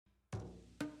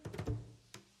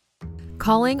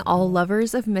Calling all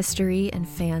lovers of mystery and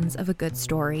fans of a good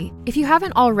story. If you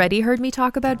haven't already heard me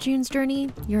talk about June's Journey,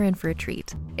 you're in for a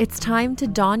treat. It's time to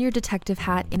don your detective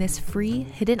hat in this free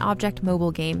hidden object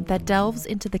mobile game that delves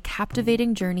into the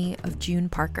captivating journey of June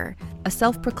Parker, a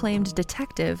self-proclaimed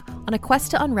detective on a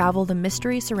quest to unravel the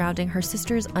mystery surrounding her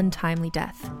sister's untimely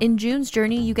death. In June's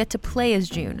Journey, you get to play as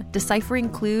June, deciphering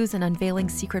clues and unveiling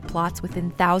secret plots within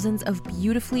thousands of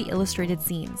beautifully illustrated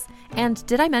scenes. And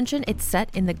did I mention it's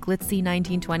set in the glitzy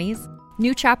 1920s?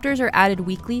 New chapters are added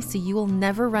weekly, so you will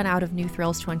never run out of new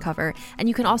thrills to uncover, and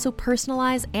you can also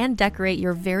personalize and decorate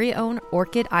your very own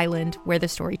Orchid Island where the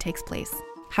story takes place.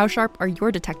 How sharp are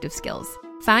your detective skills?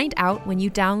 Find out when you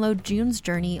download June's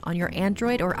Journey on your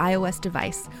Android or iOS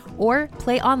device, or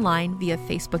play online via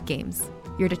Facebook Games.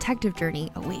 Your detective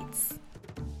journey awaits.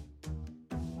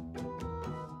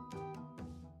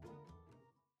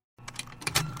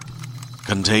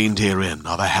 Contained herein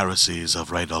are the heresies of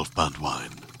Radolf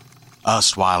Burntwine,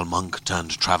 erstwhile monk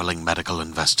turned traveling medical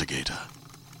investigator.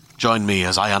 Join me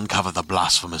as I uncover the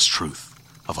blasphemous truth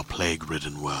of a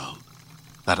plague-ridden world,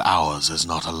 that ours is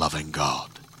not a loving God,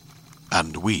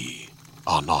 and we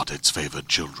are not its favored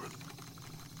children.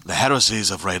 The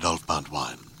heresies of Radolf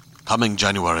Burntwine, coming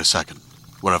January 2nd,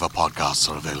 wherever podcasts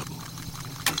are available.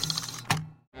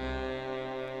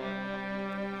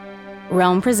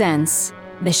 Realm presents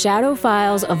The Shadow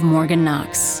Files of Morgan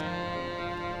Knox.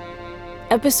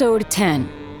 Episode 10.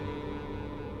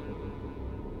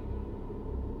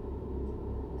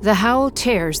 The howl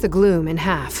tears the gloom in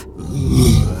half.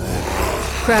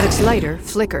 Craddock's lighter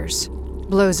flickers,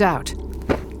 blows out,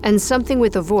 and something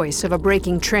with the voice of a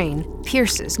braking train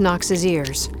pierces Knox's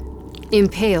ears,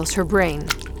 impales her brain,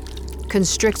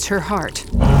 constricts her heart.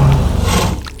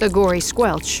 The gory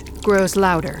squelch grows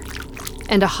louder,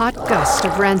 and a hot gust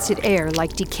of rancid air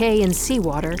like decay in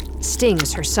seawater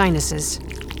stings her sinuses.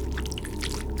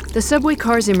 The subway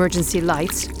car's emergency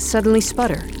lights suddenly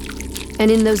sputter,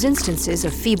 and in those instances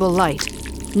of feeble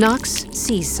light, Knox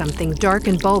sees something dark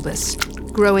and bulbous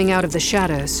growing out of the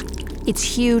shadows, its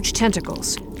huge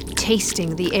tentacles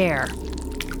tasting the air,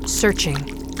 searching.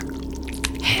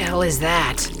 "Hell is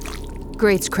that?"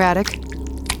 grates Craddock.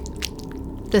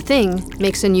 The thing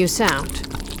makes a new sound,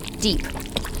 deep,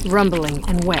 rumbling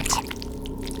and wet.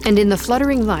 And in the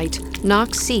fluttering light,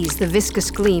 Knox sees the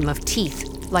viscous gleam of teeth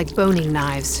like boning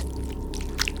knives.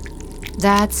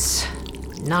 "That's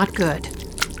not good,"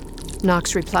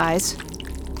 Knox replies.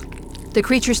 The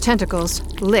creature's tentacles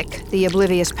lick the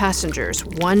oblivious passengers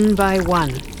one by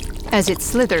one as it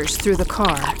slithers through the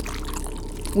car.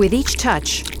 With each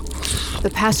touch, the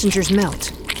passengers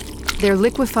melt, their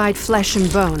liquefied flesh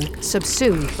and bone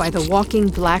subsumed by the walking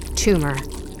black tumor.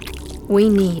 "We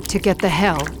need to get the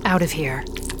hell out of here."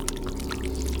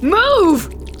 "Move!"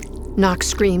 Knox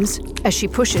screams as she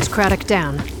pushes Craddock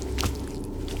down.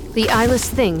 The eyeless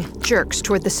thing jerks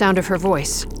toward the sound of her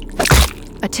voice.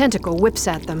 A tentacle whips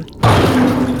at them.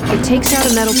 It takes out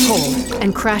a metal pole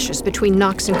and crashes between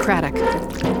Knox and Craddock,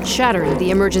 shattering the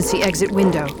emergency exit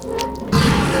window.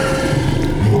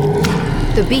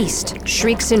 The beast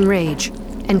shrieks in rage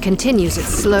and continues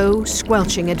its slow,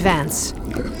 squelching advance.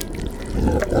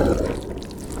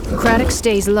 Craddock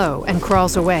stays low and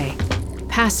crawls away,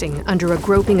 passing under a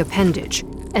groping appendage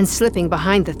and slipping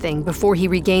behind the thing before he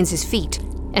regains his feet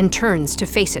and turns to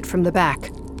face it from the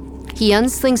back. He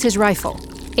unslings his rifle,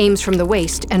 aims from the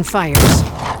waist, and fires.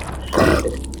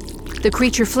 The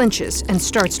creature flinches and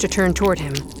starts to turn toward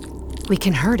him. "We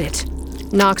can hurt it."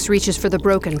 Knox reaches for the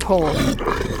broken pole.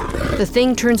 The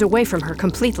thing turns away from her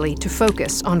completely to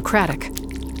focus on Craddock.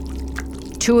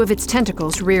 Two of its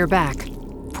tentacles rear back,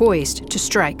 poised to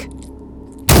strike.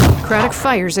 Craddock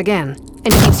fires again,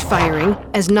 and keeps firing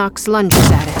as Knox lunges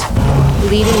at it,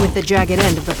 leading with the jagged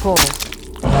end of the pole.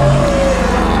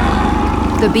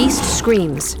 The beast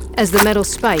screams as the metal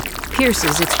spike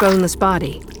pierces its boneless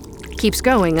body, keeps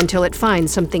going until it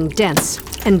finds something dense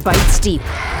and bites deep.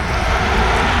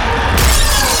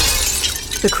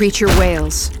 The creature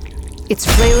wails. Its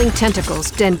flailing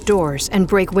tentacles dent doors and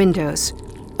break windows,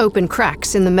 open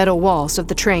cracks in the metal walls of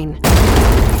the train.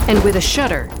 And with a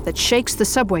shudder that shakes the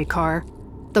subway car,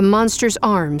 the monster's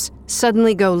arms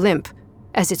suddenly go limp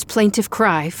as its plaintive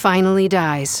cry finally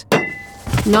dies.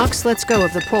 Knox lets go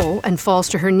of the pole and falls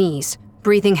to her knees,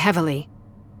 breathing heavily.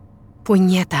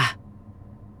 Puñeta.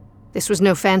 This was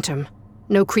no phantom,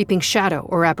 no creeping shadow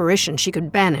or apparition she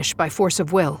could banish by force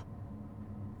of will.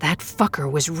 That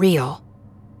fucker was real.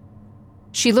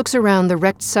 She looks around the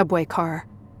wrecked subway car.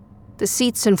 The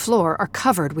seats and floor are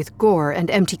covered with gore and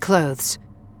empty clothes,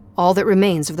 all that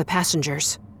remains of the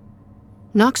passengers.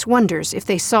 Knox wonders if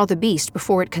they saw the beast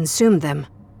before it consumed them.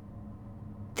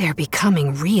 They're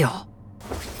becoming real.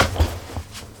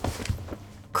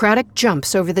 Craddock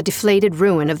jumps over the deflated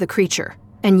ruin of the creature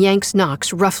and yanks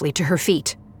Nox roughly to her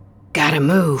feet. "Gotta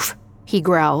move," he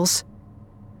growls.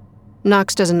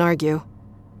 Nox doesn't argue.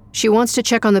 She wants to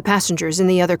check on the passengers in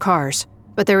the other cars,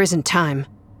 but there isn't time.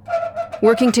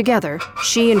 Working together,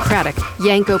 she and Craddock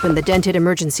yank open the dented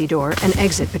emergency door and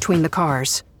exit between the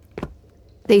cars.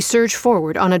 They surge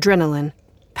forward on adrenaline,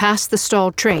 past the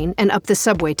stalled train and up the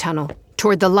subway tunnel,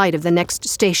 toward the light of the next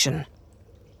station.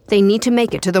 They need to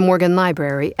make it to the Morgan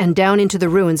Library and down into the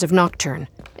ruins of Nocturne,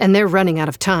 and they're running out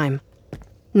of time.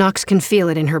 Nox can feel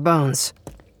it in her bones.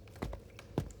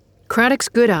 Craddock's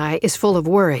good eye is full of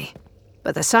worry,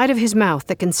 but the side of his mouth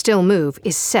that can still move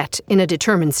is set in a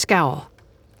determined scowl.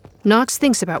 Nox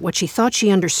thinks about what she thought she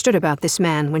understood about this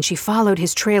man when she followed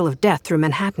his trail of death through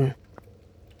Manhattan.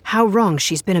 How wrong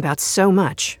she's been about so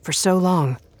much for so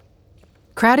long.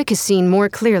 Craddock has seen more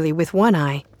clearly with one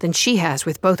eye than she has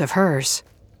with both of hers.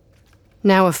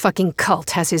 Now a fucking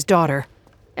cult has his daughter,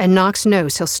 and Nox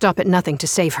knows he'll stop at nothing to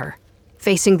save her,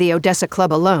 facing the Odessa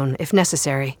Club alone if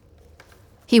necessary.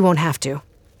 He won't have to.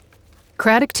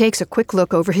 Craddock takes a quick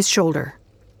look over his shoulder.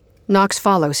 Nox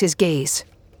follows his gaze.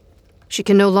 She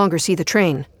can no longer see the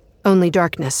train, only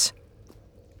darkness.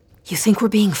 "You think we're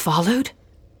being followed?"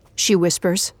 she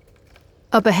whispers.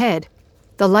 Up ahead,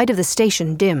 the light of the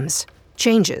station dims,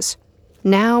 changes,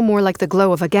 now more like the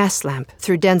glow of a gas lamp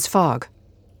through dense fog.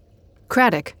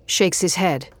 Craddock shakes his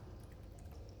head.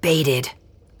 "Baited."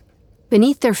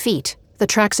 Beneath their feet, the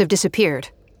tracks have disappeared.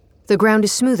 The ground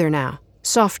is smoother now,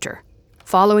 softer,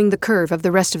 following the curve of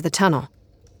the rest of the tunnel.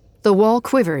 The wall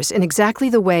quivers in exactly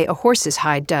the way a horse's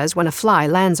hide does when a fly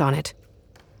lands on it.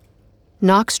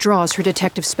 Nox draws her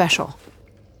detective special.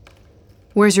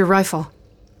 "Where's your rifle?"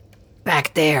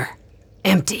 "Back there.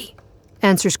 Empty,"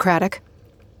 answers Craddock.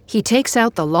 He takes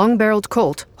out the long-barreled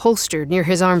Colt holstered near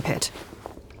his armpit.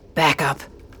 "Back up."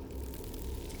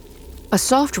 A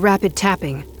soft, rapid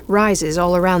tapping rises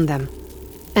all around them,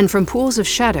 and from pools of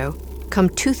shadow come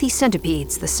toothy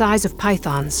centipedes the size of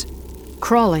pythons,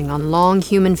 crawling on long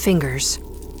human fingers.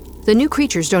 The new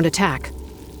creatures don't attack.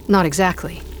 Not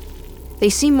exactly. They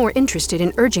seem more interested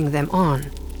in urging them on,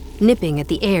 nipping at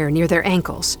the air near their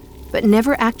ankles, but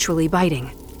never actually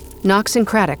biting. Nox and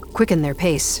Craddock quicken their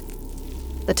pace.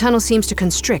 The tunnel seems to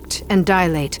constrict and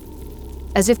dilate,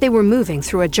 as if they were moving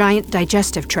through a giant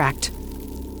digestive tract.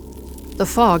 The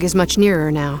fog is much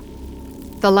nearer now.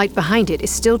 The light behind it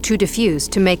is still too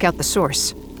diffused to make out the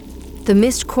source. The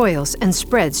mist coils and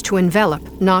spreads to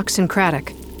envelop Nox and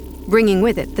Craddock, bringing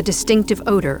with it the distinctive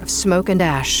odor of smoke and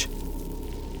ash.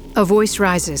 A voice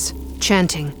rises,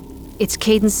 chanting, its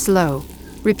cadence slow,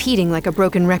 repeating like a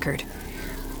broken record.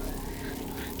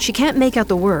 She can't make out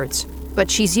the words, but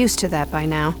she's used to that by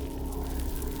now.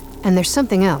 And there's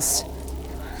something else.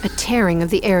 A tearing of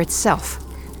the air itself.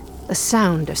 The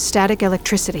sound of static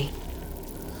electricity.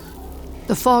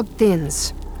 The fog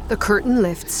thins, the curtain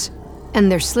lifts,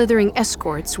 and their slithering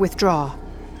escorts withdraw.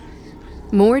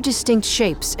 More distinct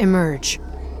shapes emerge,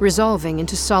 resolving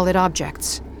into solid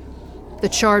objects. The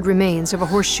charred remains of a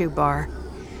horseshoe bar,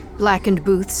 blackened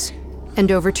booths,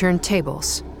 and overturned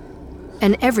tables.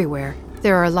 And everywhere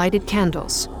there are lighted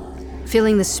candles,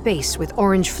 filling the space with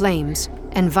orange flames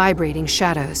and vibrating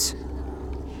shadows.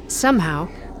 Somehow,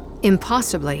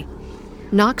 impossibly,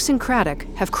 Nox and Craddock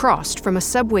have crossed from a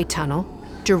subway tunnel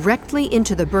directly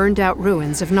into the burned-out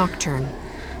ruins of Nocturne.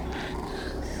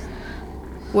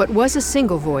 What was a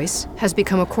single voice has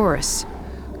become a chorus,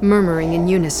 murmuring in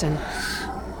unison.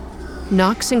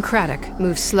 Nox and Craddock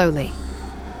move slowly,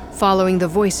 following the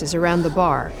voices around the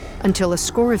bar until a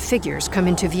score of figures come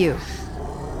into view,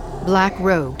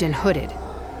 black-robed and hooded,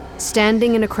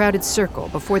 standing in a crowded circle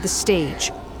before the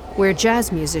stage where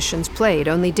jazz musicians played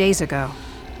only days ago.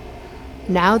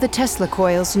 Now the Tesla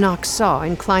coils Nox saw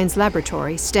in Klein's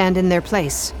laboratory stand in their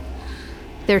place,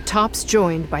 their tops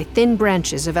joined by thin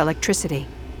branches of electricity,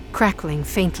 crackling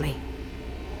faintly.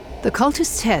 The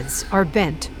cultists' heads are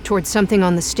bent toward something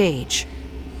on the stage.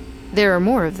 There are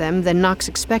more of them than Nox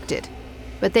expected,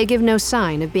 but they give no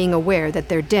sign of being aware that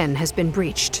their den has been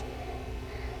breached.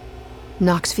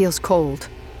 Nox feels cold,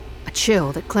 a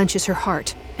chill that clenches her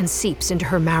heart and seeps into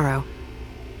her marrow.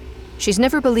 She's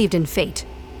never believed in fate,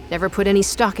 never put any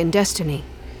stock in destiny,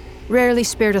 rarely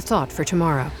spared a thought for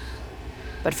tomorrow.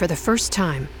 But for the first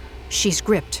time, she's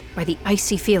gripped by the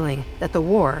icy feeling that the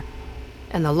war,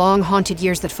 and the long haunted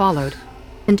years that followed,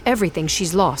 and everything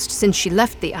she's lost since she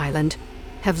left the island,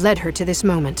 have led her to this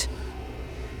moment.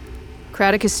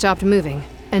 Craddock has stopped moving,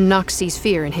 and Nox sees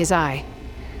fear in his eye.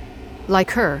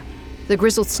 Like her, the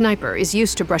grizzled sniper is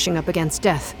used to brushing up against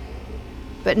death.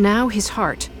 But now his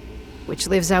heart, which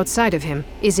lives outside of him,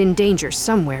 is in danger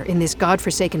somewhere in this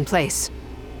godforsaken place.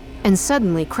 And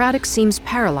suddenly Craddock seems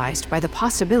paralyzed by the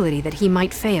possibility that he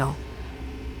might fail.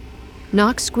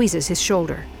 Knox squeezes his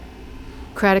shoulder.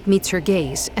 Craddock meets her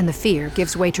gaze, and the fear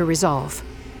gives way to resolve.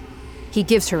 He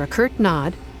gives her a curt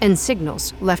nod and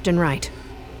signals left and right.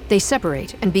 They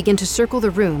separate and begin to circle the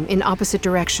room in opposite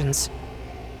directions,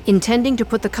 intending to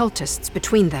put the cultists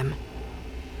between them.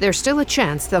 There's still a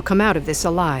chance they'll come out of this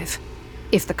alive,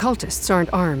 if the cultists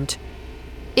aren't armed.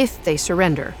 If they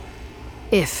surrender.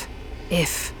 If.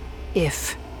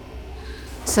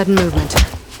 Sudden movement.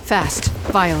 Fast,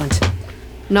 violent.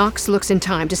 Knox looks in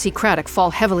time to see Craddock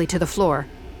fall heavily to the floor,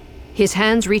 his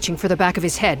hands reaching for the back of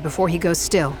his head before he goes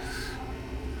still.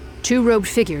 Two robed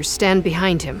figures stand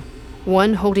behind him,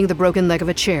 one holding the broken leg of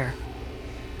a chair.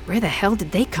 Where the hell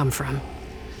did they come from?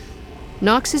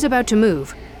 Knox is about to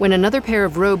move when another pair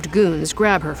of robed goons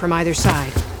grab her from either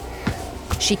side.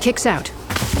 She kicks out,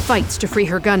 fights to free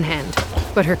her gun hand,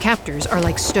 but her captors are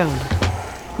like stone.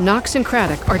 Knox and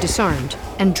Craddock are disarmed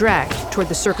and dragged toward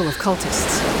the circle of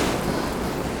cultists.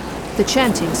 The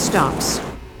chanting stops.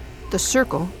 The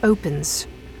circle opens.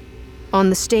 On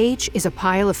the stage is a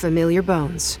pile of familiar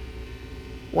bones.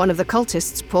 One of the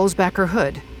cultists pulls back her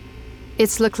hood.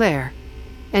 It's Leclerc,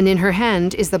 and in her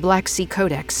hand is the Black Sea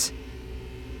Codex.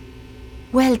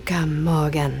 "Welcome,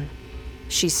 Morgan,"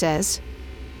 she says,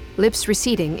 lips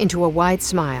receding into a wide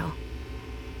smile.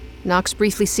 Knox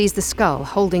briefly sees the skull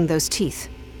holding those teeth,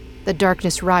 the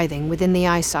darkness writhing within the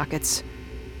eye sockets.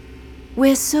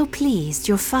 "We're so pleased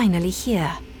you're finally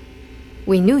here.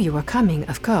 We knew you were coming,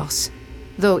 of course,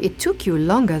 though it took you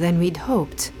longer than we'd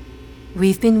hoped.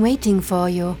 We've been waiting for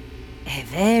you a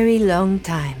very long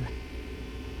time."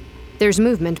 There's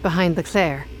movement behind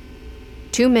Leclerc.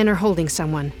 Two men are holding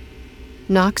someone.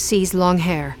 Knox sees long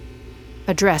hair,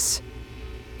 a dress.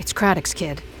 It's Craddock's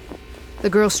kid. The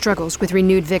girl struggles with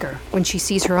renewed vigor when she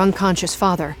sees her unconscious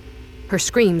father, her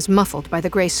screams muffled by the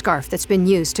gray scarf that's been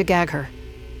used to gag her.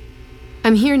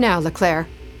 "I'm here now, Leclerc,"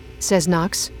 says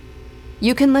Knox.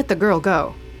 "You can let the girl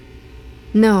go."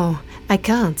 "No, I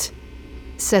can't,"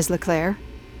 says Leclerc.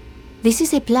 "This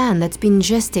is a plan that's been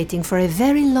gestating for a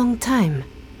very long time.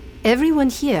 Everyone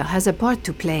here has a part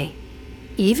to play,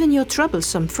 even your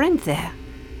troublesome friend there."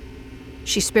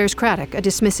 She spares Craddock a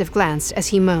dismissive glance as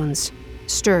he moans,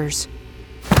 stirs.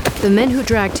 The men who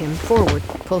dragged him forward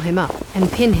pull him up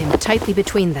and pin him tightly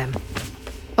between them.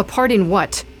 "A part in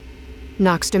what?"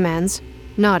 Knox demands,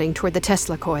 nodding toward the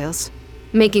Tesla coils.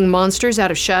 "Making monsters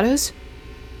out of shadows?"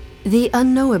 "The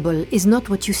unknowable is not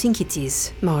what you think it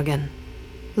is, Morgan,"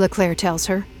 Leclerc tells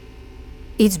her.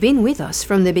 "It's been with us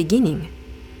from the beginning.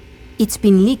 It's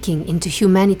been leaking into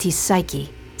humanity's psyche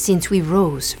since we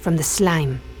rose from the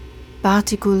slime,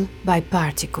 particle by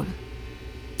particle.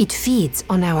 It feeds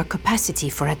on our capacity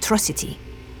for atrocity,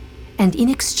 and in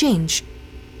exchange,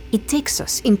 it takes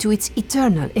us into its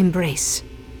eternal embrace.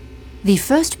 The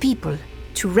first people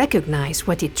to recognize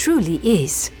what it truly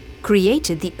is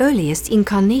created the earliest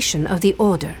incarnation of the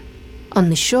Order on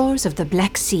the shores of the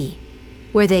Black Sea,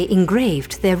 where they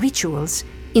engraved their rituals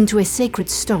into a sacred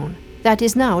stone that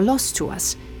is now lost to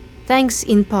us, thanks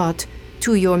in part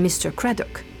to your Mr.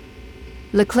 Craddock."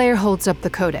 Leclerc holds up the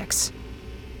codex.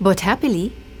 "But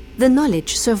happily, the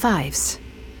knowledge survives.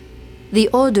 The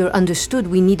Order understood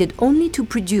we needed only to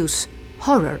produce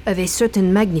horror of a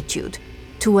certain magnitude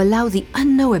to allow the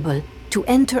unknowable to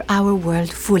enter our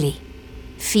world fully,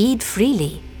 feed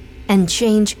freely, and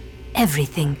change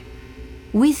everything.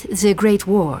 With the Great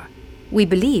War, we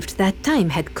believed that time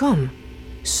had come,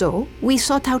 so we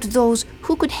sought out those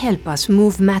who could help us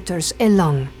move matters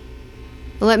along."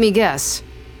 "Let me guess,"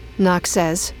 Knox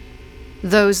says.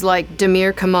 "Those like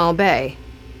Demir Kamal Bey."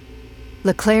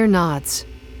 Leclerc nods.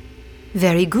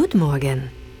 "Very good, Morgan.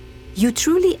 You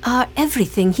truly are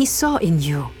everything he saw in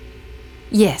you.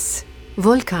 Yes,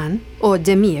 Volkan, or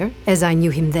Demir, as I knew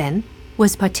him then,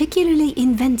 was particularly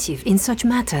inventive in such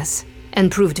matters, and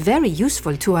proved very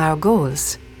useful to our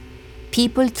goals.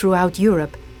 People throughout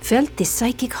Europe felt the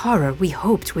psychic horror we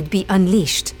hoped would be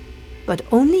unleashed, but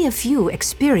only a few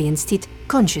experienced it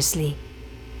consciously.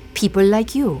 People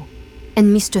like you,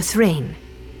 and Mr. Thrain,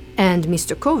 and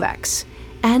Mr. Kovacs,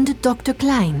 and Dr.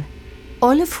 Klein,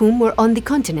 all of whom were on the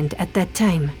continent at that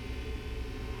time.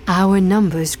 Our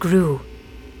numbers grew."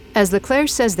 As Leclerc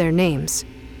says their names,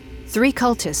 3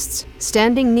 cultists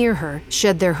standing near her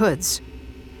shed their hoods,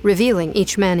 revealing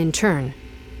each man in turn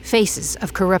faces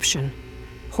of corruption,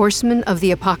 horsemen of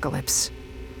the apocalypse,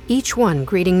 each one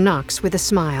greeting Knox with a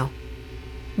smile.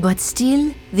 "But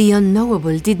still, the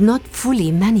unknowable did not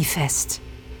fully manifest.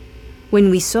 When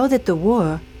we saw that the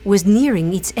war was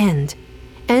nearing its end,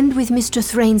 and with Mr.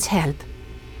 Thrain's help,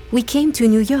 we came to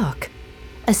New York,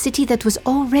 a city that was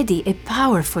already a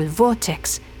powerful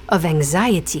vortex of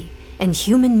anxiety and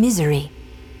human misery,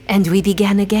 and we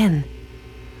began again.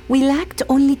 We lacked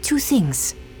only 2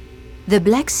 things: the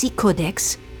Black Sea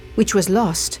Codex, which was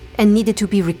lost and needed to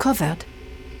be recovered,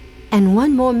 and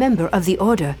one more member of the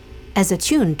Order as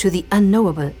attuned to the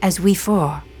unknowable as we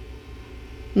 4.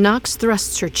 Nox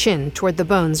thrusts her chin toward the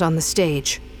bones on the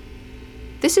stage.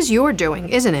 This is your doing,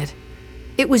 isn't it?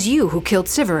 It was you who killed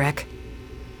Sivarek.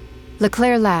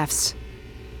 Leclerc laughs.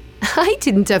 I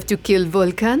didn't have to kill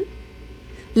Volkan.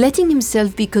 Letting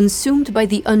himself be consumed by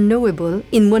the unknowable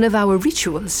in one of our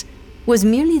rituals was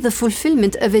merely the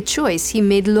fulfillment of a choice he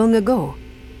made long ago,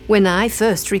 when I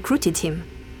first recruited him.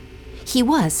 He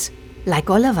was, like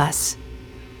all of us,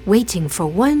 waiting for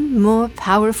one more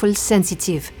powerful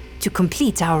sensitive to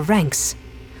complete our ranks,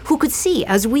 who could see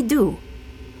as we do.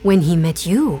 When he met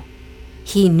you,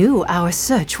 he knew our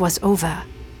search was over.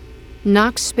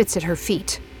 Nox spits at her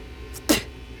feet.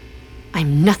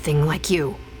 I'm nothing like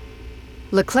you.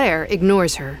 Leclerc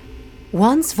ignores her.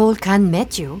 Once Volkan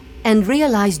met you and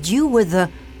realized you were the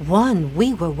one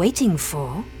we were waiting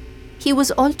for, he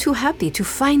was all too happy to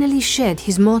finally shed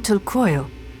his mortal coil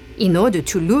in order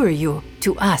to lure you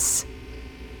to us.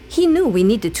 He knew we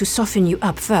needed to soften you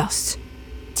up first,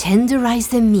 tenderize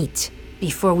the meat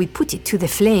before we put it to the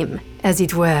flame, as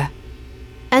it were.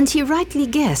 And he rightly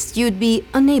guessed you'd be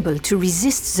unable to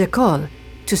resist the call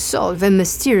to solve a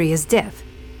mysterious death,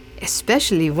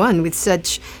 especially one with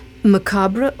such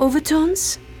macabre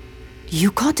overtones.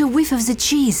 You caught a whiff of the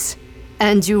cheese,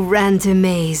 and you ran the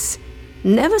maze,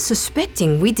 never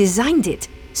suspecting we designed it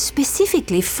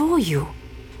specifically for you,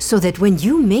 so that when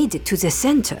you made it to the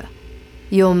center,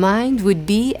 your mind would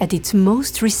be at its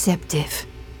most receptive.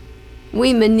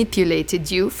 We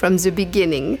manipulated you from the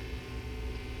beginning.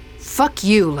 Fuck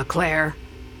you, Leclerc,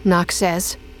 Nox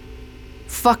says.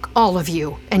 Fuck all of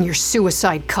you and your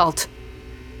suicide cult.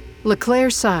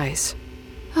 Leclerc sighs.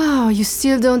 Oh, you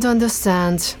still don't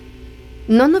understand.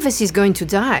 None of us is going to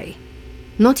die.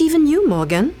 Not even you,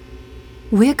 Morgan.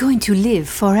 We're going to live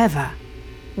forever.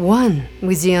 One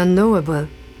with the unknowable.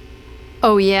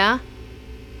 Oh yeah?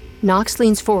 Nox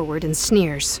leans forward and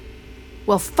sneers.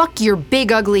 Well, fuck your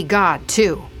big ugly god,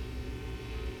 too.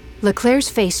 Leclerc's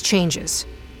face changes.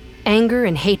 Anger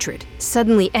and hatred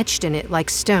suddenly etched in it like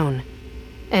stone.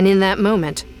 And in that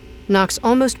moment, Nox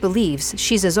almost believes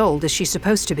she's as old as she's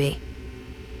supposed to be.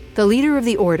 The leader of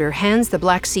the Order hands the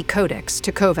Black Sea Codex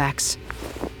to Kovacs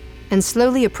and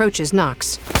slowly approaches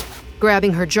Nox,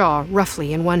 grabbing her jaw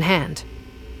roughly in one hand.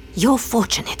 You're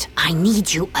fortunate I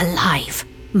need you alive,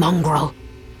 mongrel,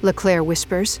 Leclerc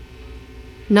whispers.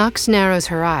 Nox narrows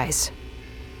her eyes.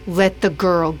 Let the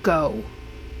girl go.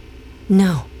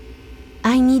 No.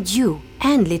 I need you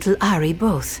and little Ari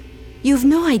both. You've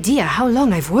no idea how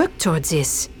long I've worked towards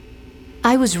this.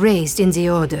 I was raised in the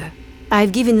Order.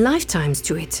 I've given lifetimes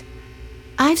to it.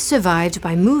 I've survived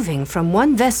by moving from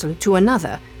one vessel to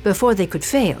another before they could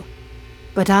fail.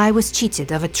 But I was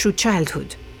cheated of a true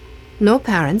childhood. No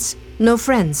parents, no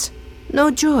friends, no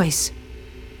joys.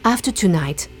 After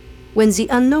tonight, when the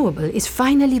unknowable is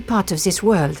finally part of this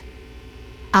world,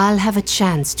 I'll have a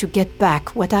chance to get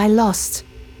back what I lost.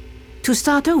 To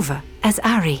start over as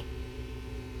Ari.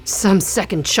 Some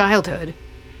second childhood,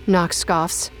 Nox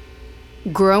scoffs.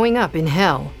 Growing up in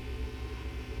hell.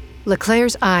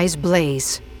 Leclerc's eyes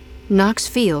blaze. Nox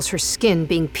feels her skin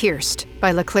being pierced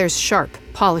by Leclerc's sharp,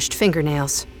 polished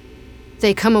fingernails.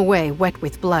 They come away wet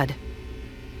with blood.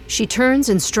 She turns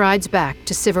and strides back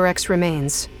to Sivarek's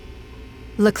remains.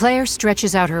 Leclerc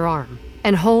stretches out her arm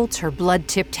and holds her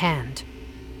blood-tipped hand,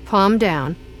 palm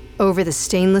down, over the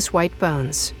stainless white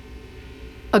bones.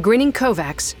 A grinning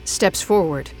Kovacs steps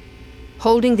forward,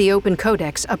 holding the open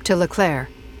codex up to Leclerc,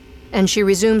 and she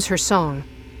resumes her song,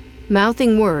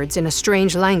 mouthing words in a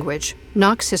strange language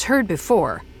Nox has heard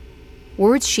before,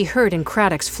 words she heard in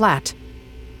Craddock's flat,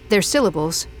 their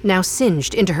syllables now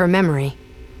singed into her memory.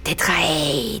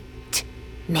 Tetraid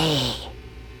me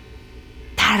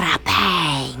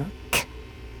Tarapank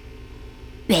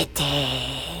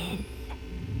Betel.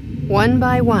 One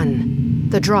by one,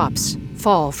 the drops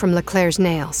fall from Leclerc's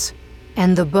nails,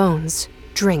 and the bones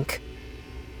drink.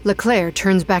 Leclerc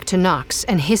turns back to Nox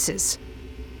and hisses.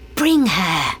 Bring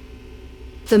her!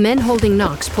 The men holding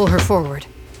Nox pull her forward.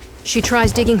 She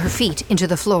tries digging her feet into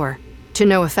the floor, to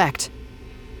no effect.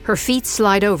 Her feet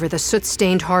slide over the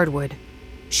soot-stained hardwood.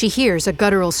 She hears a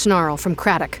guttural snarl from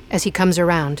Craddock as he comes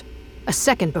around, a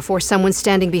second before someone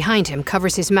standing behind him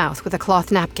covers his mouth with a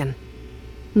cloth napkin.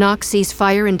 Nox sees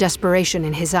fire and desperation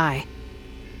in his eye.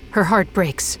 Her heart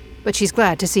breaks, but she's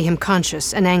glad to see him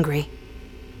conscious and angry.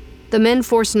 The men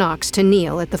force Knox to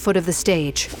kneel at the foot of the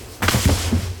stage.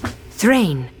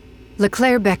 Thrain!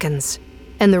 Leclerc beckons,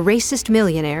 and the racist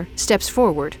millionaire steps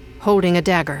forward, holding a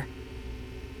dagger.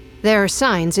 There are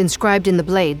signs inscribed in the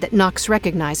blade that Knox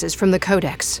recognizes from the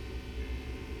Codex.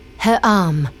 Her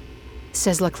arm,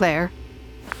 says Leclerc.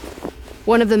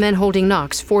 One of the men holding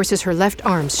Knox forces her left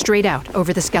arm straight out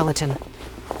over the skeleton.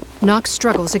 Knox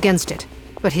struggles against it,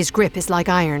 but his grip is like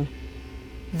iron.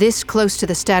 This close to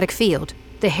the static field,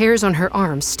 the hairs on her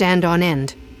arms stand on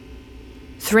end.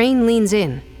 Thrain leans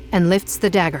in and lifts the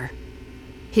dagger.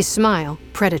 His smile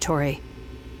predatory.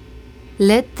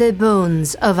 let the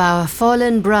bones of our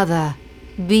fallen brother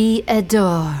be a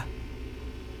door,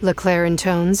 Leclerc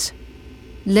intones.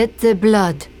 Let the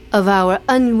blood of our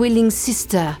unwilling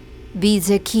sister be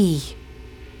the key,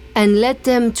 and let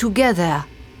them together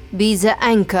be the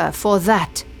anchor for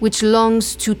that which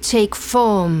longs to take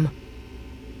form.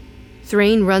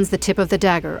 Thrain runs the tip of the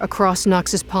dagger across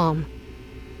Nox's palm.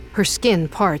 Her skin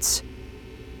parts.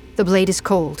 The blade is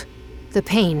cold. The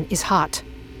pain is hot.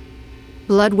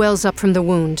 Blood wells up from the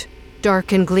wound,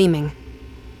 dark and gleaming.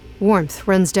 Warmth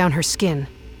runs down her skin.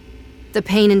 The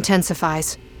pain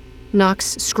intensifies.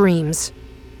 Nox screams.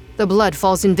 The blood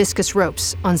falls in viscous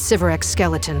ropes on Siverek's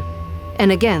skeleton.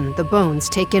 And again, the bones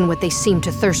take in what they seem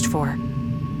to thirst for.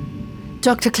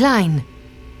 Dr. Klein,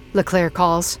 Leclerc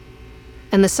calls.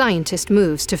 And the scientist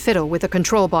moves to fiddle with a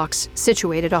control box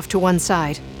situated off to one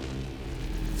side.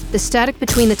 The static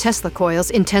between the Tesla coils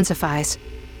intensifies,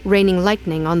 raining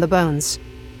lightning on the bones.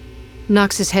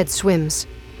 Nox's head swims.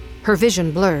 Her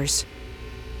vision blurs.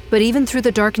 But even through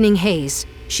the darkening haze,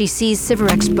 she sees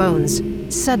Siverek's bones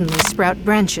suddenly sprout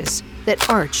branches that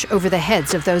arch over the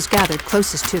heads of those gathered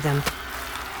closest to them.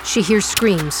 She hears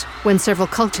screams when several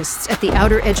cultists at the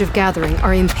outer edge of gathering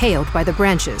are impaled by the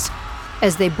branches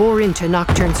as they bore into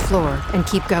Nocturne's floor and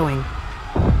keep going.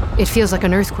 It feels like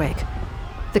an earthquake.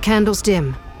 The candles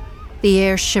dim. The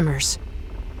air shimmers.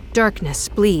 Darkness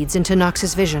bleeds into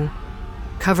Nox's vision,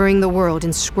 covering the world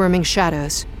in squirming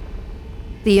shadows.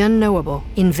 The unknowable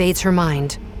invades her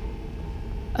mind.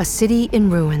 A city in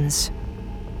ruins.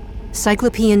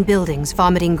 Cyclopean buildings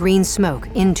vomiting green smoke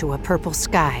into a purple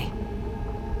sky.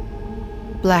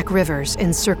 Black rivers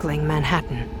encircling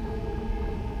Manhattan.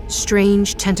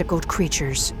 Strange tentacled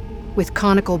creatures with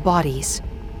conical bodies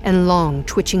and long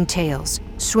twitching tails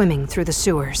swimming through the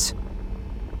sewers.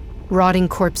 Rotting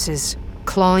corpses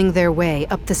clawing their way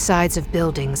up the sides of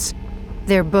buildings,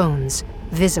 their bones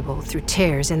visible through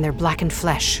tears in their blackened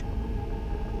flesh.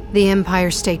 The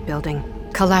Empire State Building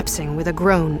collapsing with a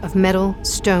groan of metal,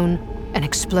 stone, and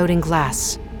exploding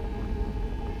glass.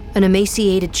 An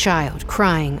emaciated child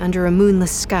crying under a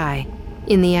moonless sky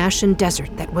in the ashen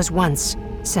desert that was once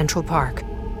Central Park.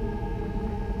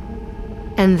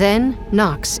 And then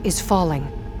Nox is falling.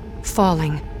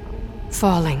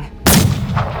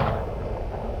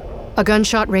 A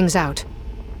gunshot rings out.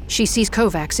 She sees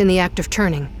Kovacs in the act of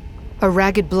turning, a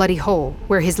ragged bloody hole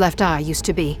where his left eye used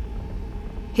to be.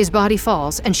 His body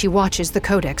falls and she watches the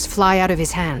Codex fly out of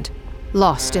his hand,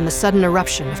 lost in the sudden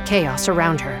eruption of chaos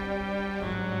around her.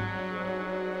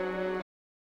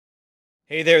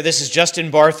 Hey there, this is Justin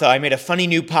Bartha. I made a funny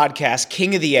new podcast,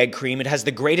 King of the Egg Cream. It has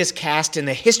the greatest cast in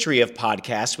the history of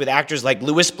podcasts with actors like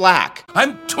Louis Black.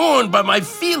 I'm torn by my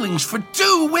feelings for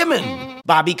two women.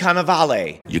 Bobby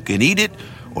Cannavale. You can eat it,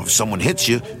 or if someone hits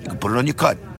you, you can put it on your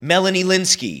cut. Melanie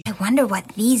Linsky. I wonder what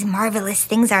these marvelous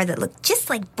things are that look just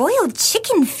like boiled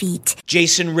chicken feet.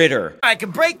 Jason Ritter. I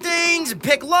can break things and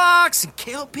pick locks and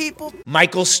kill people.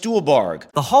 Michael Stuhlbarg.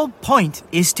 The whole point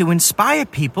is to inspire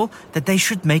people that they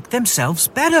should make themselves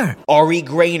better. Ari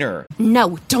Grainer.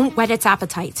 No, don't whet its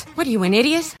appetite. What are you, an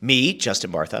idiot? Me,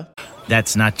 Justin Bartha.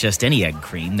 That's not just any egg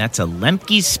cream, that's a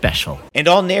Lemke's special. And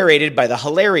all narrated by the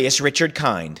hilarious Richard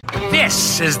Kind.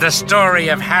 This is the story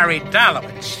of Harry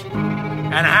Dalowitz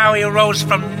and how he rose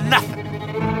from nothing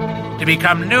to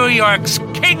become New York's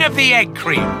King of the Egg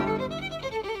Cream.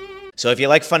 So if you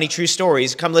like funny true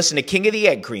stories, come listen to King of the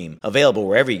Egg Cream, available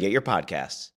wherever you get your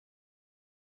podcasts.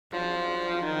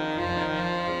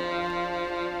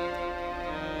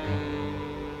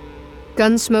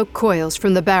 Gunsmoke coils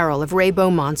from the barrel of Ray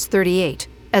Beaumont's .38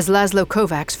 as Laszlo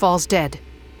Kovacs falls dead.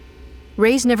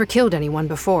 Ray's never killed anyone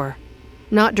before,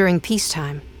 not during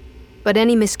peacetime, but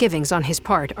any misgivings on his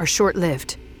part are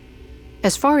short-lived.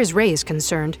 As far as Ray is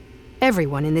concerned,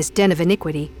 everyone in this den of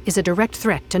iniquity is a direct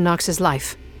threat to Nox's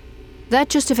life. That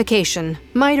justification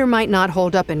might or might not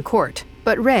hold up in court,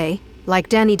 but Ray, like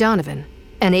Danny Donovan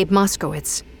and Abe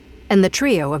Moskowitz, and the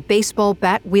trio of baseball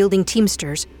bat-wielding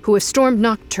teamsters who have stormed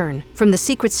Nocturne from the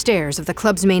secret stairs of the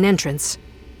club's main entrance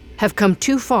have come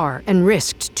too far and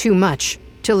risked too much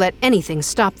to let anything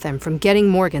stop them from getting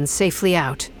Morgan safely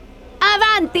out.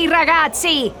 Avanti,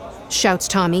 ragazzi! Shouts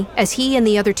Tommy as he and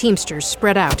the other teamsters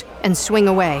spread out and swing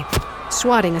away,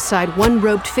 swatting aside one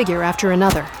robed figure after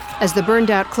another as the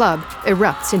burned-out club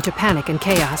erupts into panic and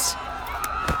chaos.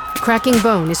 Cracking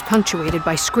Bone is punctuated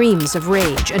by screams of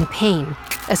rage and pain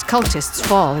as cultists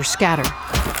fall or scatter.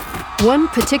 One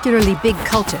particularly big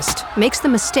cultist makes the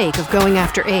mistake of going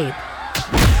after Abe.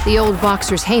 The old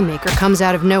boxer's haymaker comes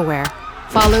out of nowhere,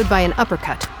 followed by an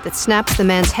uppercut that snaps the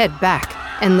man's head back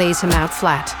and lays him out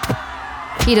flat.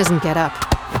 He doesn't get up.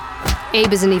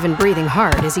 Abe isn't even breathing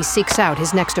hard as he seeks out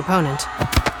his next opponent.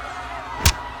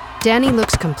 Danny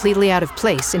looks completely out of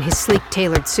place in his sleek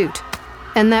tailored suit,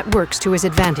 and that works to his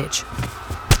advantage.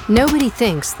 Nobody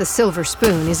thinks the silver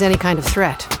spoon is any kind of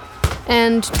threat.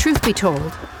 And, truth be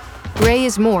told, Ray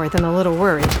is more than a little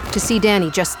worried to see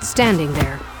Danny just standing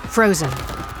there, frozen,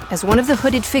 as one of the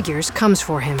hooded figures comes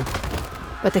for him.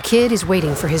 But the kid is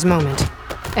waiting for his moment,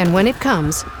 and when it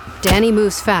comes, Danny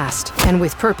moves fast and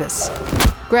with purpose,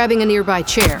 grabbing a nearby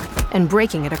chair and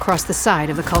breaking it across the side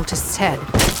of the cultist's head.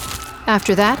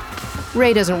 After that,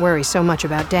 Ray doesn't worry so much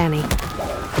about Danny.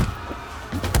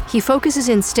 He focuses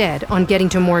instead on getting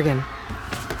to Morgan.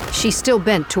 She's still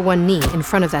bent to one knee in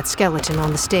front of that skeleton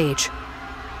on the stage.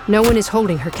 No one is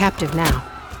holding her captive now.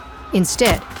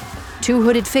 Instead, two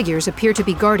hooded figures appear to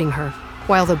be guarding her,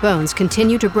 while the bones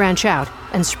continue to branch out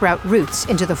and sprout roots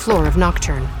into the floor of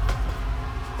Nocturne.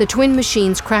 The twin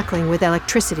machines crackling with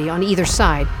electricity on either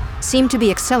side seem to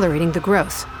be accelerating the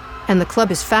growth, and the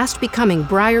club is fast becoming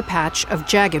briar patch of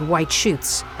jagged white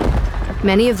shoots,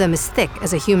 many of them as thick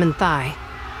as a human thigh.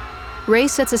 Ray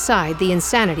sets aside the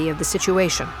insanity of the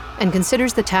situation and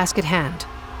considers the task at hand,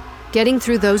 getting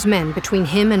through those men between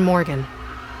him and Morgan.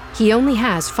 He only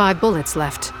has 5 bullets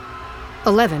left,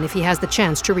 11 if he has the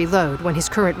chance to reload when his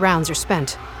current rounds are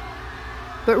spent.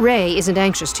 But Ray isn't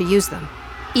anxious to use them,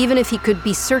 even if he could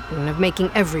be certain of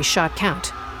making every shot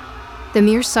count. The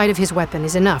mere sight of his weapon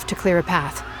is enough to clear a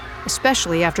path,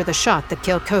 especially after the shot that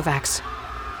killed Kovacs.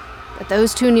 But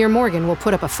those two near Morgan will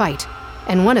put up a fight,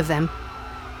 and one of them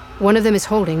is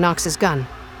holding Knox's gun.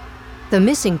 The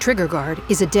missing trigger guard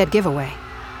is a dead giveaway.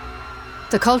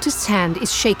 The cultist's hand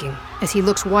is shaking as he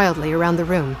looks wildly around the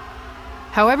room.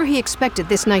 However he expected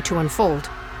this night to unfold,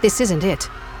 this isn't it,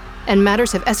 and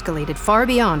matters have escalated far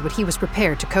beyond what he was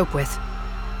prepared to cope with.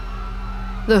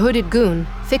 The hooded goon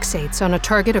fixates on a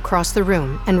target across the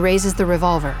room and raises the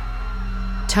revolver.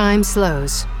 Time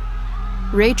slows.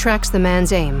 Ray tracks the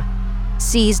man's aim,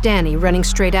 sees Danny running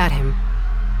straight at him.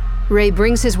 Ray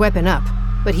brings his weapon up,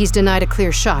 but he's denied a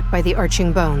clear shot by the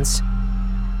arching bones.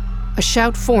 A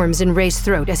shout forms in Ray's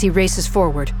throat as he races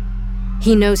forward.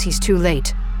 He knows he's too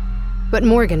late. But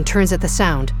Morgan turns at the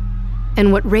sound,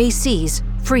 and what Ray sees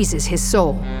freezes his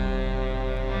soul.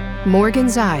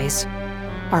 Morgan's eyes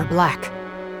are black.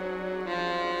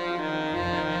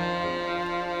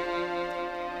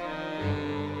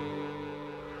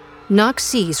 Knox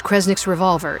sees Kresnik's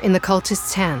revolver in the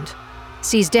cultist's hand,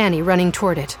 sees Danny running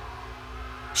toward it.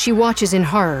 She watches in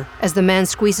horror as the man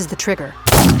squeezes the trigger,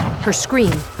 her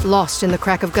scream lost in the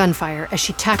crack of gunfire as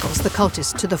she tackles the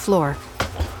cultist to the floor.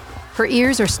 Her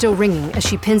ears are still ringing as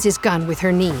she pins his gun with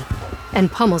her knee and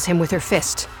pummels him with her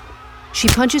fist. She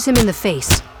punches him in the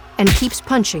face and keeps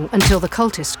punching until the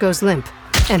cultist goes limp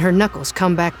and her knuckles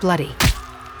come back bloody.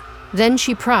 Then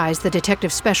she pries the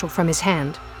detective special from his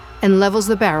hand and levels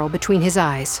the barrel between his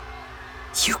eyes.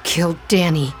 "You killed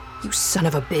Danny, you son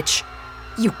of a bitch.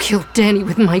 You killed Danny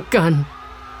with my gun."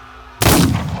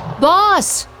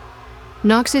 "Boss!"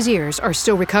 Knox's ears are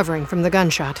still recovering from the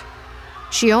gunshot.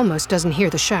 She almost doesn't hear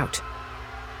the shout.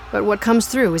 But what comes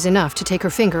through is enough to take her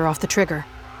finger off the trigger.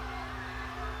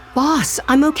 "Boss,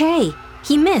 I'm okay.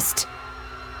 He missed."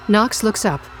 Knox looks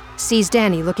up, sees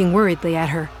Danny looking worriedly at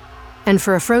her, and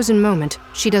for a frozen moment,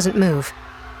 she doesn't move,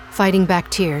 fighting back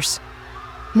tears.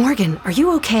 "Morgan, are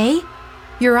you okay?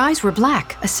 Your eyes were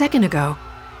black a second ago."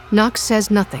 Knox says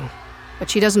nothing, but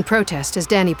she doesn't protest as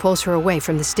Danny pulls her away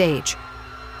from the stage,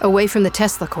 away from the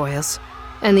Tesla coils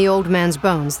and the old man's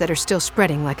bones that are still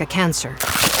spreading like a cancer.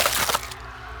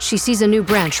 She sees a new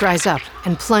branch rise up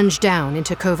and plunge down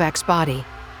into Kovacs' body,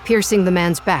 piercing the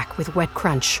man's back with wet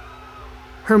crunch.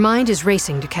 Her mind is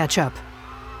racing to catch up.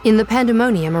 In the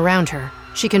pandemonium around her,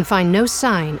 she can find no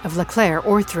sign of Leclerc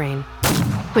or Thrain,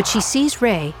 but she sees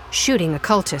Ray shooting a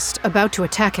cultist about to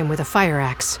attack him with a fire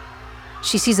axe.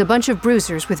 She sees a bunch of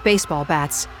bruisers with baseball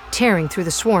bats tearing through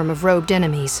the swarm of robed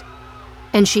enemies.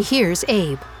 And she hears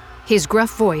Abe, his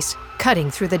gruff voice cutting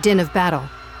through the din of battle.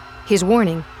 His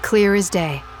warning clear as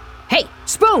day. "Hey,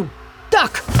 Spoon!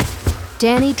 Duck!"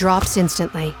 Danny drops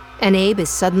instantly, and Abe is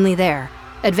suddenly there,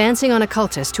 advancing on a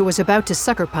cultist who was about to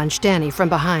sucker punch Danny from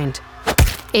behind.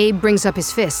 Abe brings up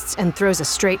his fists and throws a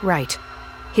straight right.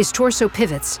 His torso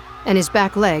pivots, and his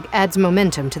back leg adds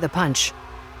momentum to the punch.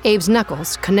 Abe's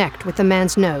knuckles connect with the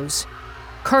man's nose.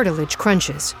 Cartilage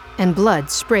crunches, and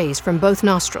blood sprays from both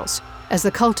nostrils as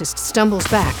the cultist stumbles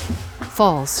back,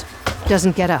 falls,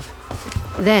 doesn't get up.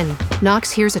 Then,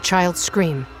 Knox hears a child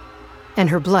scream, and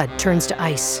her blood turns to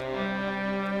ice.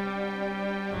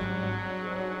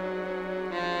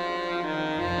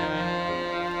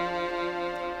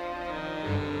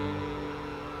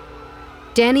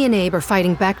 Danny and Abe are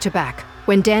fighting back to back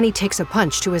when Danny takes a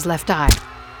punch to his left eye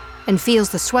and feels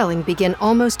the swelling begin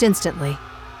almost instantly.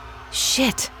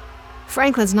 Shit,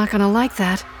 Franklin's not gonna like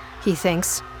that, he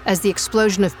thinks, as the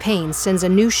explosion of pain sends a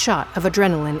new shot of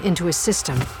adrenaline into his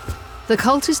system. The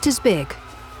cultist is big,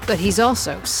 but he's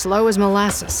also slow as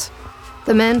molasses.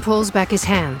 The man pulls back his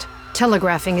hand,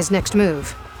 telegraphing his next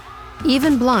move.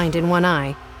 Even blind in one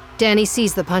eye, Danny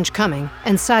sees the punch coming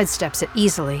and sidesteps it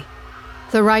easily.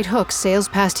 The right hook sails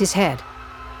past his head,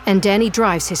 and Danny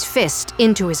drives his fist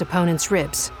into his opponent's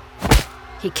ribs.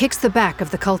 He kicks the back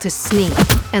of the cultist's knee,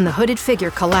 and the hooded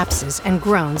figure collapses and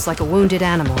groans like a wounded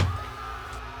animal.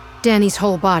 Danny's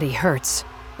whole body hurts,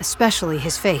 especially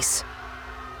his face.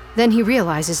 Then he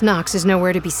realizes Knox is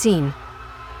nowhere to be seen.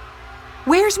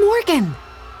 "Where's Morgan?"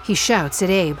 He shouts at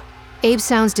Abe. Abe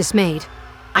sounds dismayed.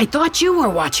 "I thought you were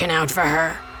watching out for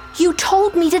her. You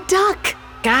told me to duck.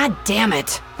 God damn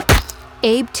it."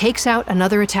 Abe takes out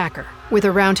another attacker with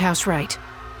a roundhouse right.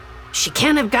 "She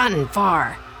can't have gotten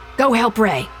far. Go help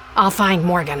Ray. I'll find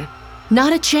Morgan."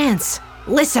 "Not a chance."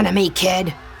 "Listen to me,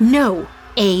 kid." "No,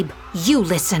 Abe, you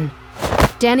listen."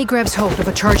 Danny grabs hold of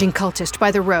a charging cultist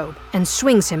by the robe and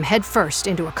swings him headfirst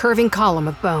into a curving column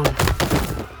of bone.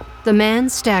 The man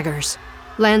staggers,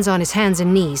 lands on his hands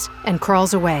and knees, and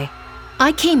crawls away.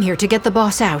 "I came here to get the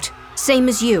boss out, same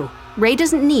as you. Ray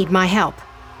doesn't need my help.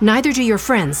 Neither do your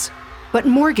friends. But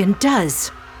Morgan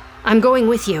does. I'm going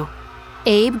with you."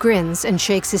 Abe grins and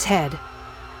shakes his head.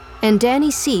 And Danny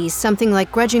sees something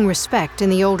like grudging respect in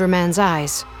the older man's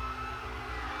eyes.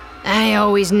 "I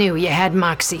always knew you had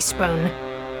moxie, Spoon.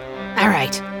 All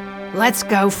right, let's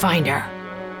go find her."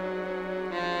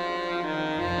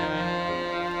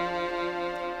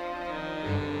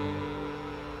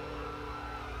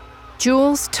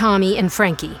 Jules, Tommy, and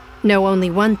Frankie know only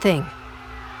one thing.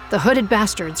 The hooded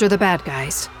bastards are the bad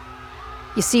guys.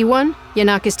 You see one, you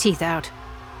knock his teeth out.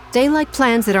 They like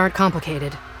plans that aren't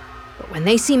complicated. But when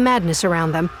they see madness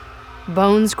around them,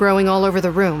 bones growing all over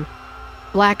the room,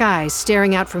 black eyes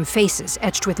staring out from faces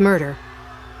etched with murder,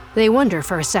 they wonder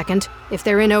for a second if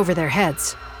they're in over their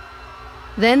heads.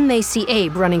 Then they see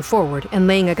Abe running forward and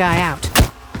laying a guy out,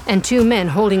 and two men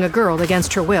holding a girl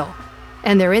against her will,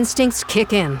 and their instincts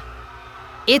kick in.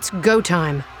 It's go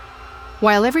time.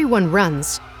 While everyone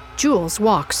runs, Jules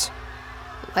walks.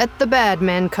 Let the bad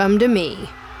men come to me.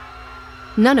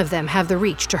 None of them have the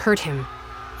reach to hurt him,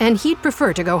 and he'd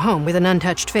prefer to go home with an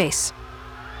untouched face.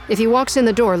 If he walks in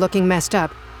the door looking messed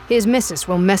up, his missus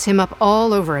will mess him up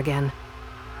all over again.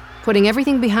 Putting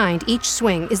everything behind each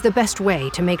swing is the best way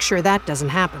to make sure that doesn't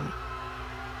happen.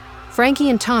 Frankie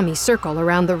and Tommy circle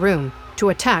around the room to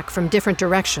attack from different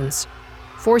directions,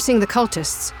 forcing the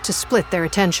cultists to split their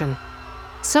attention.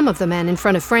 Some of the men in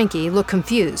front of Frankie look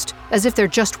confused, as if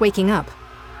they're just waking up.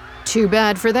 Too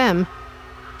bad for them.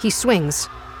 He swings.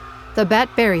 The bat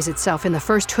buries itself in the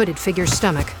first hooded figure's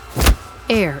stomach.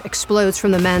 Air explodes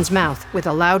from the man's mouth with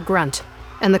a loud grunt,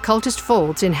 and the cultist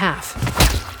folds in half.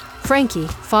 Frankie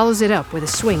follows it up with a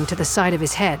swing to the side of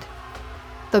his head.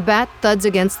 The bat thuds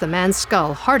against the man's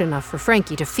skull hard enough for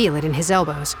Frankie to feel it in his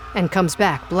elbows, and comes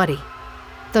back bloody.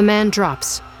 The man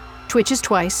drops, twitches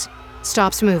twice,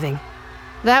 stops moving.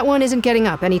 That one isn't getting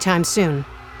up anytime soon.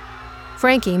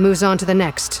 Frankie moves on to the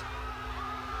next.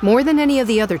 More than any of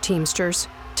the other teamsters,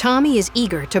 Tommy is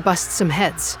eager to bust some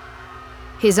heads.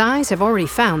 His eyes have already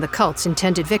found the cult's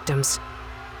intended victims.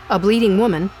 A bleeding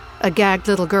woman, a gagged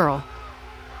little girl.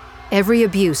 Every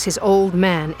abuse his old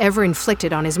man ever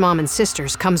inflicted on his mom and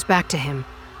sisters comes back to him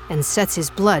and sets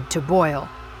his blood to boil.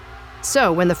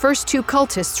 So when the first two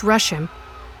cultists rush him,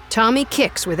 Tommy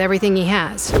kicks with everything he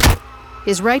has.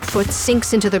 His right foot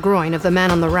sinks into the groin of the man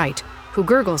on the right, who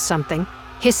gurgles something,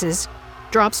 hisses,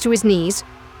 drops to his knees,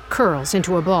 curls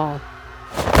into a ball.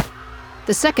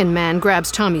 The second man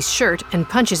grabs Tommy's shirt and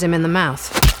punches him in the mouth.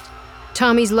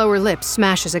 Tommy's lower lip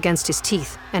smashes against his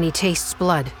teeth, and he tastes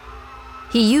blood.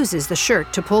 He uses the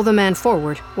shirt to pull the man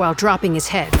forward while dropping his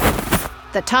head.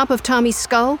 The top of Tommy's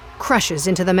skull crushes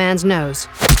into the man's nose.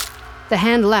 The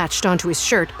hand latched onto his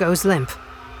shirt goes limp.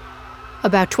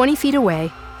 About 20 feet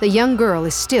away, the young girl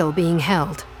is still being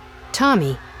held.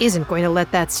 Tommy isn't going to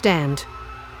let that stand.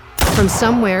 From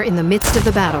somewhere in the midst of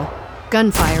the battle,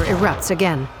 gunfire erupts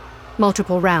again.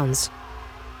 Multiple rounds.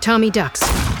 Tommy ducks.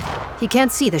 He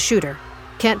can't see the shooter,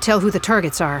 can't tell who the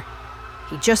targets are.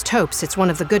 He just hopes it's one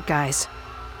of the good guys.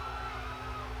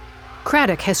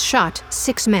 Craddock has shot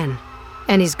 6 men,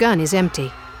 and his gun is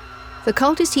empty. The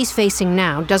cultist he's facing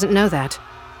now doesn't know that,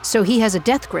 so he has a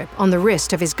death grip on the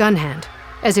wrist of his gun hand,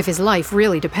 as if his life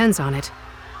really depends on it.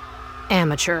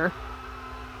 Amateur.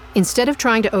 Instead of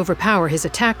trying to overpower his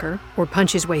attacker or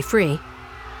punch his way free,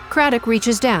 Craddock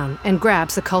reaches down and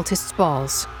grabs the cultist's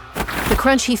balls. The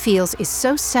crunch he feels is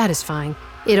so satisfying,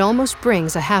 it almost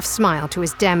brings a half smile to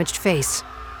his damaged face.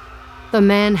 The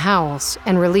man howls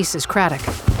and releases Craddock,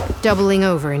 doubling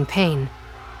over in pain.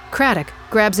 Craddock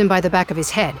grabs him by the back of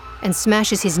his head and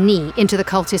smashes his knee into the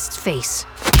cultist's face.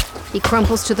 He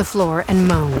crumples to the floor and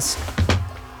moans.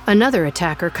 Another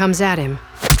attacker comes at him.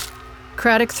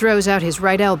 Craddock throws out his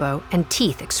right elbow and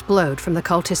teeth explode from the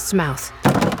cultist's mouth.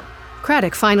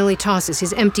 Craddock finally tosses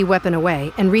his empty weapon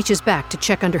away and reaches back to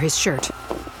check under his shirt.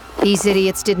 These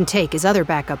idiots didn't take his other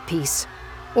backup piece.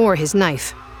 Or his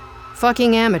knife.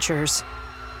 Fucking amateurs.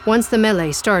 Once the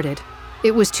melee started,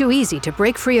 it was too easy to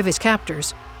break free of his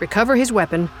captors, recover his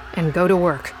weapon, and go to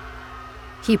work.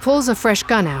 He pulls a fresh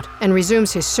gun out and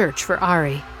resumes his search for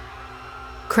Ari.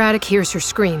 Craddock hears her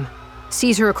scream,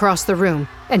 sees her across the room,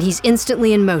 and he's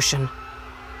instantly in motion.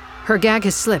 Her gag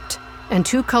has slipped, and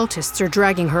 2 cultists are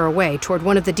dragging her away toward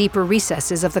one of the deeper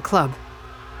recesses of the club.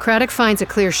 Craddock finds a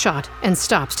clear shot and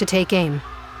stops to take aim.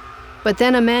 But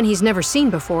then a man he's never seen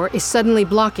before is suddenly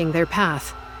blocking their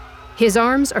path. His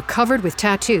arms are covered with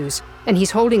tattoos, and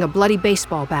he's holding a bloody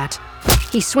baseball bat.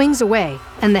 He swings away,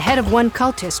 and the head of one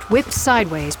cultist whips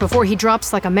sideways before he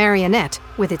drops like a marionette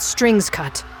with its strings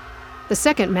cut. The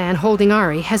second man holding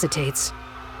Ari hesitates.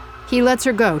 He lets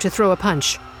her go to throw a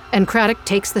punch, and Craddock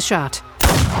takes the shot.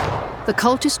 The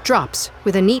cultist drops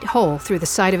with a neat hole through the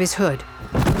side of his hood.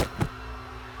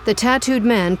 The tattooed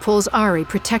man pulls Ari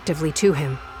protectively to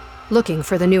him, looking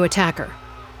for the new attacker.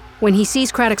 When he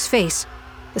sees Craddock's face,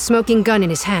 the smoking gun in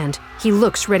his hand, he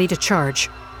looks ready to charge.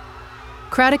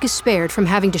 Craddock is spared from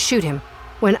having to shoot him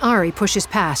when Ari pushes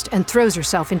past and throws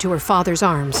herself into her father's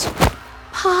arms.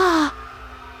 Pa!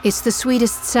 It's the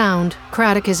sweetest sound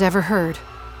Craddock has ever heard.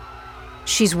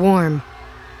 She's warm,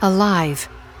 alive,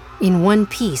 in one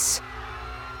piece.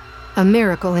 A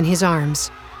miracle in his arms.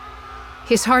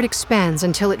 His heart expands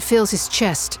until it fills his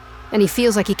chest, and he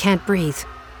feels like he can't breathe.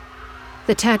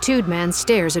 The tattooed man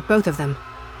stares at both of them.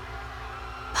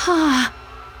 Pa!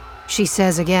 She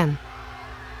says again.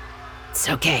 It's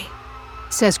okay,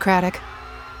 says Craddock.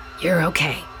 You're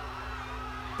okay.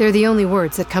 They're the only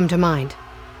words that come to mind.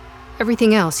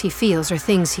 Everything else he feels are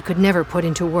things he could never put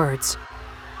into words.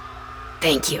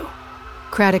 Thank you,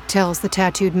 Craddock tells the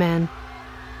tattooed man.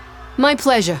 My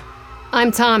pleasure.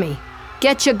 I'm Tommy.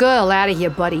 Get your girl out of here,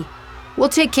 buddy. We'll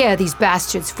take care of these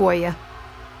bastards for you.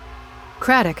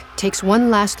 Craddock takes one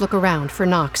last look around for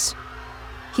Knox.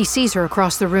 He sees her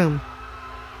across the room.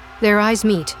 Their eyes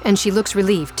meet, and she looks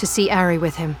relieved to see Ari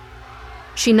with him.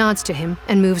 She nods to him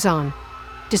and moves on,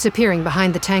 disappearing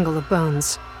behind the tangle of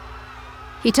bones.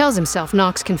 He tells himself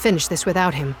Knox can finish this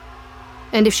without him.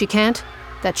 And if she can't,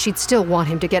 that she'd still want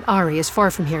him to get Ari as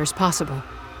far from here as possible.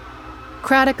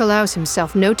 Craddock allows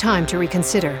himself no time to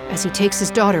reconsider as he takes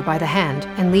his daughter by the hand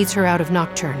and leads her out of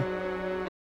Nocturne.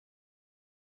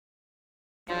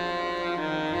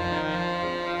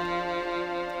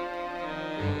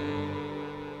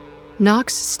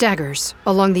 Knox staggers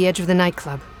along the edge of the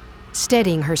nightclub,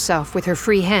 steadying herself with her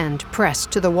free hand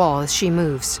pressed to the wall as she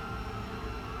moves.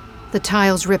 The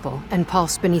tiles ripple and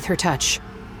pulse beneath her touch.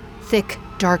 Thick,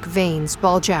 dark veins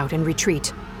bulge out and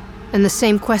retreat, and the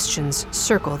same questions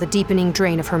circle the deepening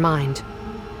drain of her mind.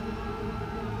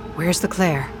 Where's the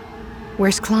Claire?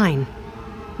 Where's Klein?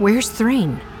 Where's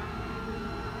Thrain?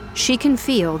 She can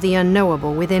feel the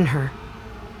unknowable within her,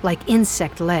 like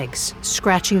insect legs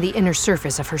scratching the inner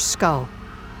surface of her skull.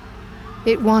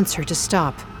 It wants her to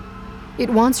stop. It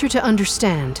wants her to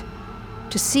understand,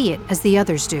 to see it as the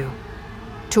others do,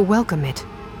 to welcome it.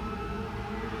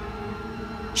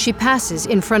 She passes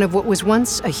in front of what was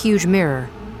once a huge mirror,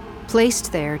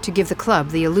 placed there to give the club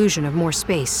the illusion of more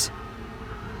space.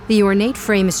 The ornate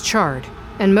frame is charred,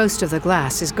 and most of the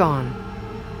glass is gone.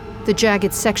 The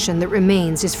jagged section that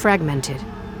remains is fragmented,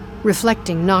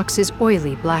 reflecting Knox's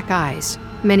oily black eyes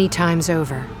many times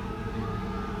over.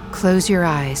 Close your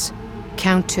eyes.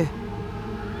 Count to.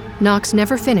 Nox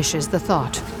never finishes the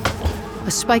thought.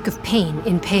 A spike of pain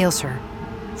impales her,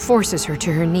 forces her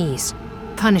to her knees,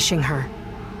 punishing her.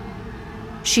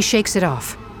 She shakes it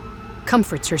off,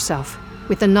 comforts herself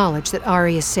with the knowledge that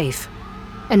Ari is safe,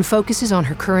 and focuses on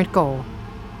her current goal.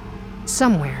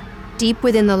 Somewhere, deep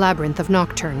within the labyrinth of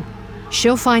Nocturne,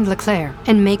 she'll find Leclerc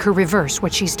and make her reverse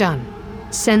what she's done.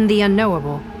 Send the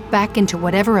unknowable back into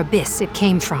whatever abyss it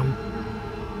came from.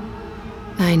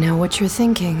 I know what you're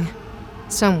thinking,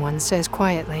 someone says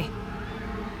quietly.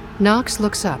 Nox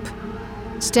looks up.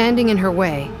 Standing in her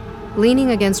way,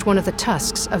 leaning against one of the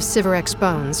tusks of Siverek's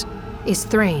bones, is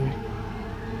Thrain.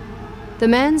 The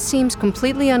man seems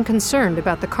completely unconcerned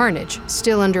about the carnage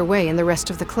still underway in the rest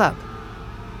of the club,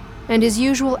 and his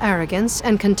usual arrogance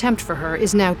and contempt for her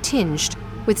is now tinged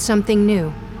with something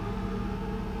new.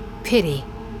 Pity.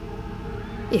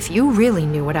 If you really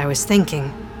knew what I was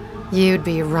thinking, you'd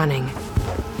be running,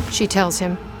 she tells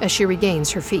him as she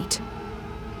regains her feet.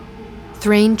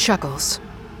 Thrain chuckles.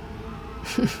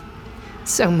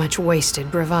 So much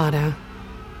wasted bravado.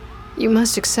 You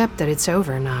must accept that it's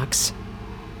over, Nox.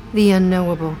 The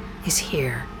unknowable is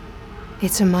here.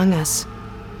 It's among us.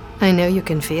 I know you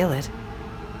can feel it.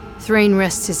 Thrain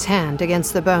rests his hand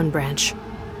against the bone branch,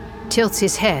 tilts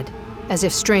his head as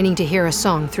if straining to hear a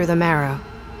song through the marrow.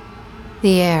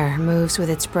 The air moves with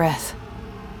its breath.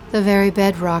 The very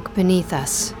bedrock beneath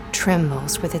us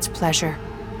trembles with its pleasure.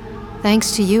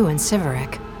 Thanks to you and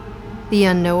Siverek, the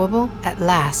unknowable at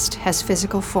last has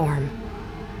physical form.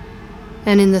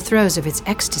 And in the throes of its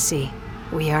ecstasy,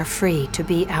 we are free to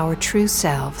be our true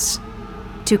selves,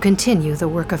 to continue the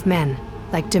work of men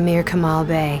like Demir Kamal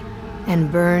Bey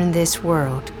and burn this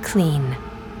world clean.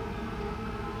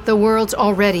 The world's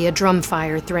already a drum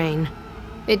fire, Thrain.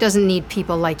 It doesn't need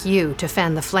people like you to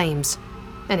fan the flames,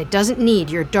 and it doesn't need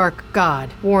your dark god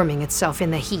warming itself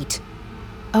in the heat.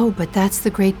 Oh, but that's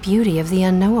the great beauty of the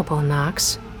unknowable,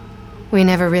 Nox. We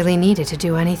never really needed to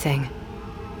do anything.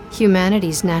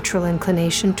 Humanity's natural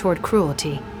inclination toward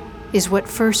cruelty is what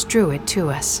first drew it to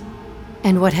us,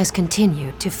 and what has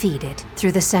continued to feed it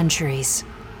through the centuries.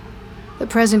 The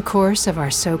present course of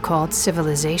our so-called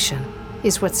civilization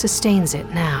is what sustains it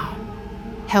now,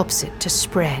 helps it to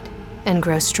spread and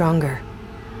grow stronger.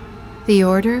 The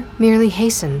Order merely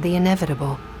hastened the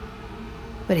inevitable.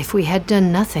 But if we had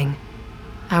done nothing,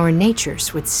 our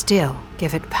natures would still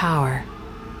give it power.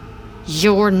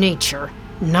 Your nature,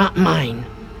 not mine,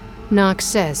 Nox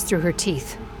says through her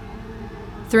teeth.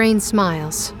 Thrain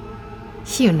smiles.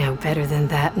 You know better than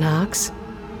that, Nox.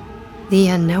 The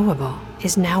unknowable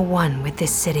is now one with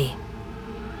this city.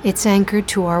 It's anchored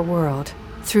to our world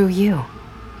through you.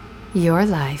 Your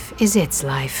life is its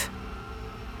life.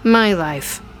 My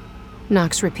life,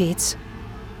 Nox repeats.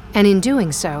 And in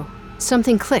doing so,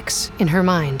 something clicks in her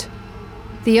mind.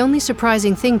 The only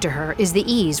surprising thing to her is the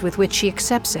ease with which she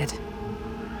accepts it.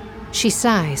 She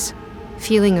sighs,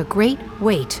 feeling a great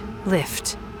weight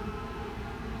lift.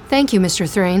 Thank you, Mr.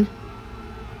 Thrain.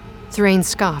 Thrain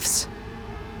scoffs.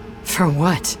 For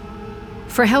what?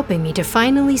 For helping me to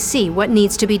finally see what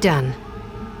needs to be done.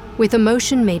 With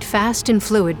emotion made fast and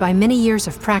fluid by many years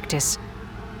of practice,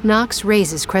 Nox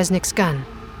raises Kresnik's gun.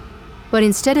 But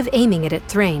instead of aiming it at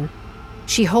Thrain,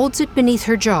 she holds it beneath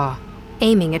her jaw,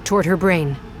 aiming it toward her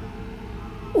brain.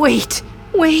 Wait!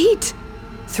 Wait!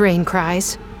 Thrain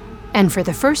cries. And for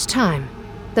the first time,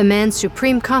 the man's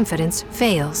supreme confidence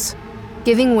fails,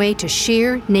 giving way to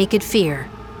sheer, naked fear.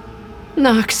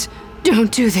 Nox,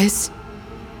 don't do this.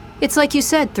 It's like you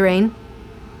said, Thrain.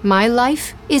 My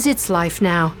life is its life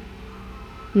now.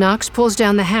 Nox pulls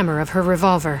down the hammer of her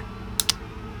revolver.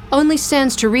 Only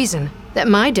stands to reason that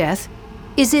my death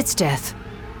is its death.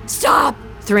 Stop!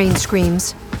 Thrain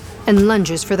screams, and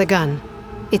lunges for the gun.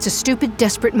 It's a stupid,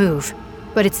 desperate move,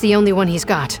 but it's the only one he's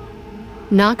got.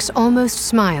 Nox almost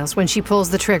smiles when she pulls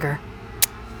the trigger.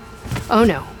 Oh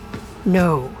no.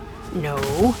 No.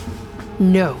 No.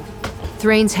 No.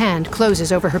 Thrain's hand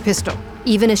closes over her pistol,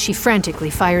 even as she frantically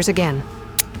fires again.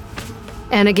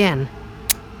 And again.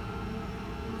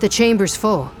 The chamber's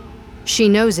full. She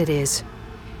knows it is.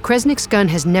 Kresnik's gun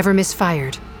has never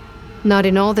misfired. Not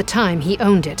in all the time he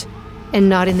owned it, and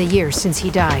not in the years since he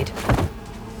died.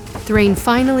 Thrain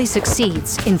finally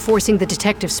succeeds in forcing the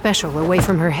detective special away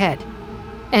from her head.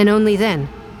 And only then,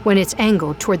 when it's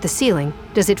angled toward the ceiling,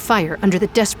 does it fire under the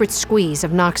desperate squeeze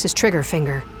of Nox's trigger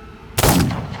finger.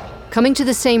 Coming to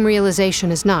the same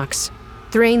realization as Nox,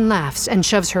 Thrain laughs and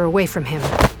shoves her away from him.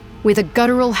 With a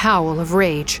guttural howl of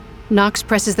rage, Nox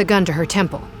presses the gun to her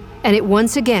temple, and it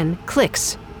once again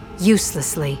clicks,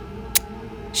 uselessly.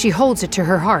 She holds it to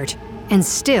her heart, and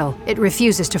still it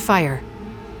refuses to fire.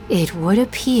 It would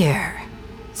appear,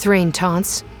 Thrain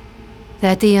taunts,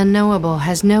 that the unknowable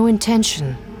has no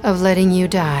intention of letting you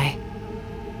die.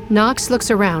 Nox looks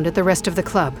around at the rest of the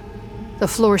club, the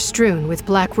floor strewn with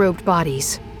black-robed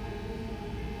bodies.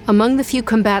 Among the few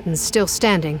combatants still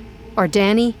standing are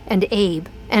Danny and Abe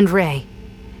and Ray,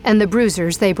 and the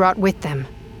bruisers they brought with them,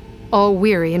 all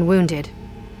weary and wounded.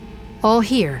 All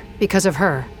here because of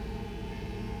her.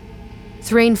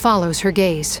 Thrain follows her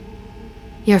gaze.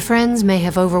 Your friends may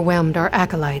have overwhelmed our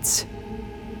acolytes,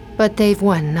 but they've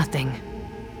won nothing.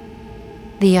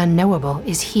 The unknowable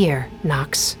is here,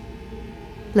 Nox.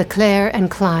 Leclerc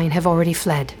and Klein have already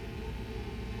fled.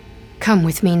 Come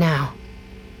with me now.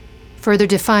 Further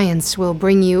defiance will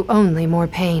bring you only more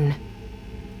pain.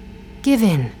 Give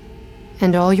in,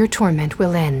 and all your torment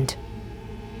will end.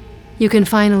 You can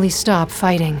finally stop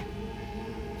fighting.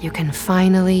 You can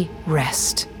finally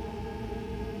rest.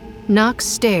 Nox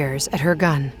stares at her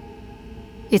gun.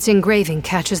 Its engraving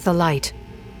catches the light.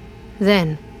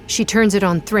 Then, she turns it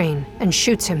on Thrain and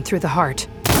shoots him through the heart.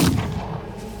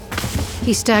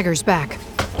 He staggers back.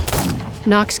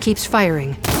 Nox keeps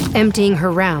firing, emptying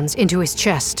her rounds into his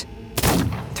chest.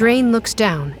 Thrain looks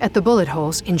down at the bullet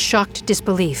holes in shocked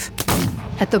disbelief,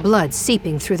 at the blood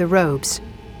seeping through the robes.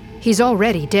 He's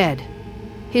already dead.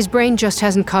 His brain just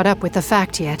hasn't caught up with the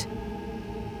fact yet.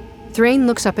 Thrain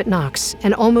looks up at Nox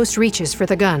and almost reaches for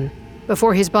the gun,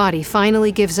 before his body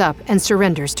finally gives up and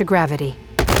surrenders to gravity.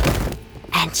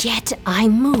 And yet I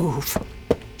move,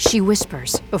 she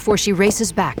whispers before she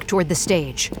races back toward the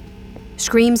stage.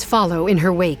 Screams follow in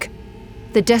her wake.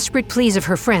 The desperate pleas of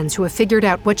her friends who have figured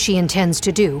out what she intends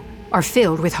to do are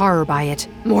filled with horror by it.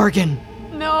 Morgan!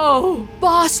 No!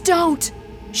 Boss, don't!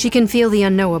 She can feel the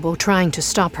unknowable trying to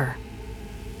stop her.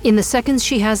 In the seconds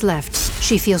she has left,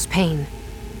 she feels pain.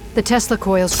 The Tesla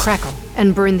coils crackle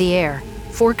and burn the air.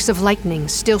 Forks of lightning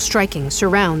still striking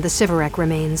surround the Sivarek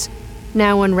remains,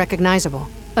 now unrecognizable,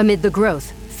 amid the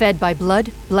growth fed by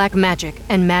blood, black magic,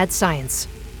 and mad science.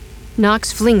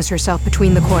 Nox flings herself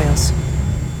between the coils.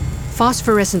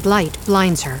 Phosphorescent light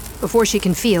blinds her before she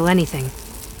can feel anything,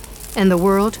 and the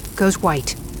world goes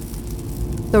white.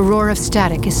 The roar of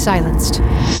static is silenced,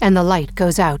 and the light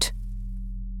goes out.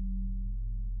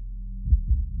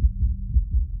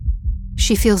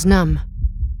 She feels numb,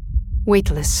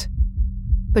 weightless,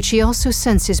 but she also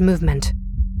senses movement,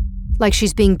 like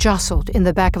she's being jostled in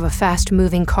the back of a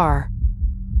fast-moving car.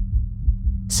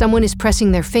 Someone is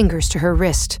pressing their fingers to her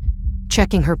wrist,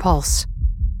 checking her pulse.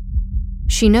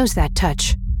 She knows that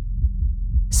touch.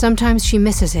 Sometimes she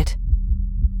misses it.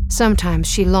 Sometimes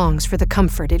she longs for the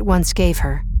comfort it once gave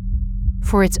her,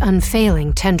 for its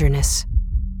unfailing tenderness.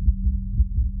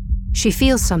 She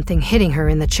feels something hitting her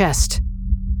in the chest.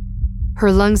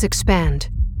 Her lungs expand,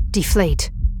 deflate.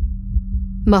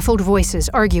 Muffled voices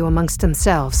argue amongst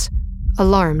themselves,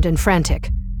 alarmed and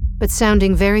frantic, but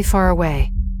sounding very far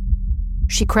away.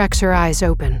 She cracks her eyes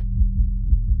open.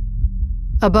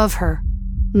 Above her,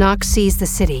 Nox sees the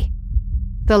city,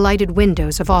 the lighted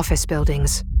windows of office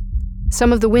buildings.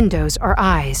 Some of the windows are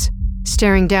eyes,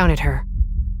 staring down at her.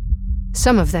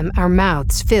 Some of them are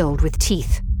mouths filled with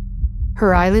teeth.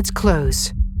 Her eyelids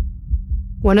close.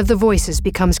 One of the voices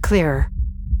becomes clearer.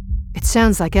 It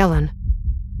sounds like Ellen.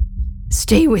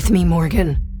 Stay with me,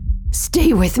 Morgan.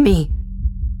 Stay with me.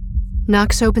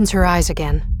 Nox opens her eyes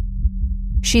again.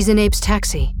 She's in Abe's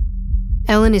taxi.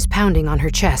 Ellen is pounding on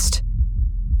her chest.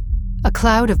 A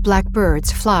cloud of black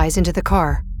birds flies into the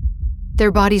car.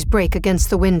 Their bodies break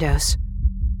against the windows.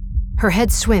 Her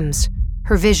head swims,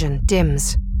 her vision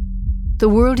dims. The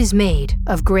world is made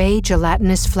of gray,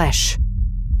 gelatinous flesh.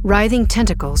 Writhing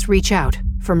tentacles reach out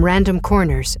from random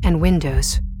corners and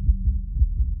windows.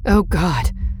 Oh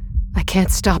God, I can't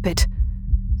stop it.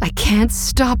 I can't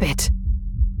stop it.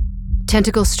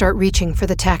 Tentacles start reaching for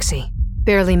the taxi,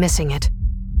 barely missing it.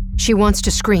 She wants to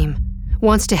scream,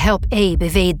 wants to help Abe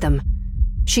evade them.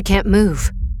 She can't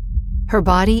move. Her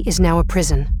body is now a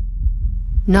prison.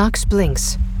 Nox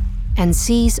blinks and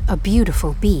sees a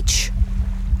beautiful beach.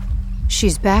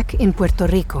 She's back in Puerto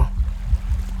Rico.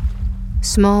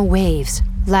 Small waves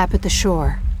lap at the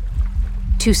shore.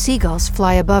 2 seagulls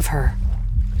fly above her.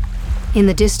 In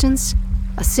the distance,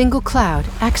 a single cloud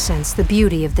accents the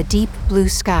beauty of the deep blue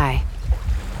sky.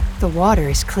 The water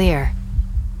is clear.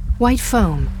 White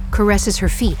foam caresses her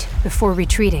feet before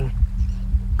retreating,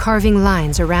 carving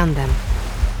lines around them,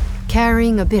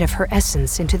 carrying a bit of her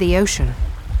essence into the ocean,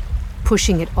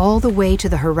 pushing it all the way to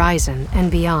the horizon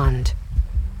and beyond.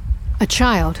 A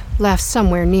child laughs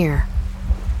somewhere near,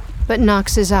 but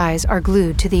Nox's eyes are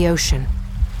glued to the ocean,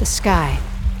 the sky,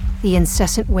 the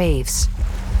incessant waves.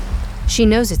 She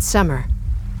knows it's summer.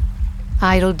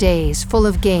 Idle days full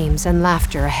of games and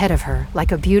laughter ahead of her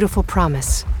like a beautiful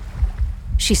promise.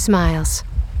 She smiles.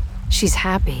 She's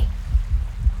happy.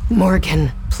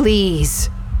 Morgan, please.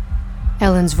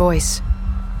 Ellen's voice.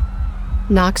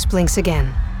 Knox blinks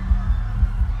again.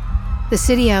 The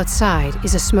city outside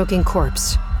is a smoking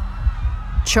corpse.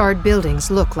 Charred buildings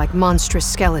look like monstrous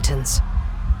skeletons.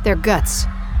 Their guts,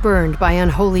 burned by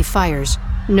unholy fires,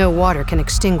 no water can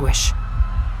extinguish.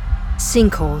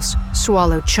 Sinkholes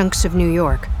swallow chunks of New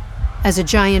York as a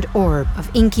giant orb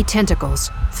of inky tentacles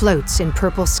floats in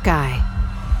purple sky.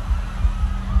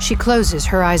 She closes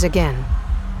her eyes again.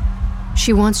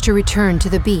 She wants to return to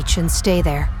the beach and stay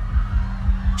there.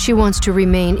 She wants to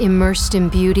remain immersed in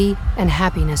beauty and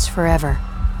happiness forever.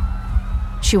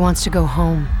 She wants to go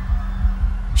home.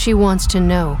 She wants to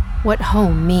know what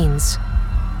home means.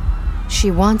 She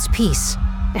wants peace,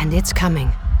 and it's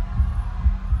coming.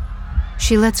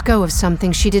 She lets go of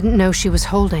something she didn't know she was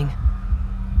holding.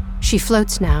 She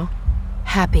floats now,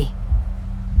 happy.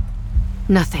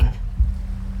 Nothing.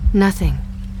 Nothing.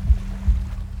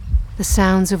 The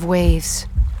sounds of waves.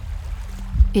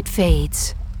 It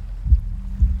fades.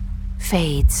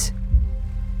 Fades.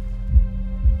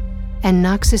 And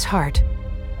Knox's heart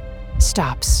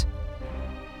stops.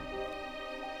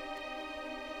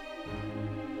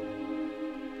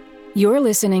 You're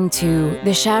listening to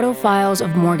The Shadow Files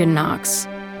of Morgan Knox,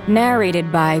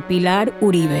 narrated by Pilar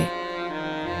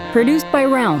Uribe. Produced by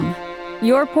Realm,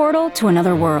 your portal to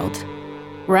another world.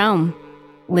 Realm,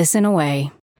 listen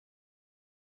away.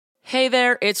 Hey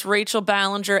there, it's Rachel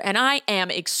Ballinger, and I am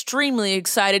extremely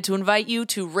excited to invite you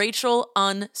to Rachel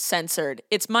Uncensored.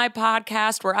 It's my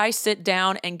podcast where I sit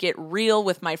down and get real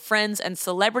with my friends and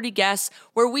celebrity guests,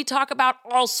 where we talk about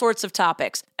all sorts of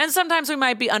topics. And sometimes we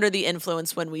might be under the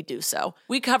influence when we do so.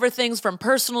 We cover things from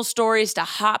personal stories to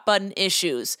hot-button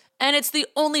issues. And it's the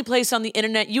only place on the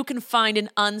internet you can find an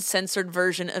uncensored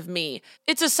version of me.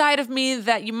 It's a side of me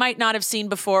that you might not have seen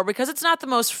before because it's not the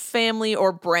most family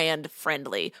or brand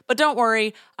friendly. But don't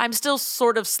worry, I'm still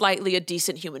sort of slightly a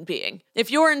decent human being.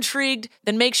 If you're intrigued,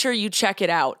 then make sure you check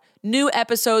it out. New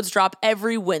episodes drop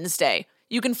every Wednesday.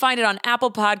 You can find it on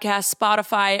Apple Podcasts,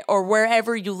 Spotify, or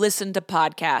wherever you listen to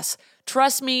podcasts.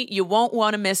 Trust me, you won't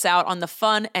want to miss out on the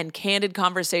fun and candid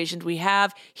conversations we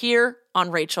have here on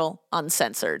Rachel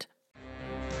Uncensored.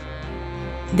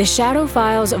 The Shadow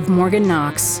Files of Morgan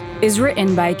Knox is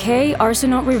written by Kay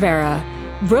Arsenault Rivera,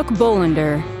 Brooke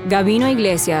Bolander, Gabino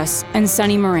Iglesias, and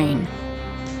Sunny Moraine.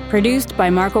 Produced by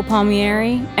Marco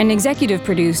Palmieri and executive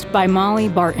produced by Molly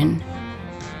Barton.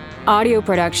 Audio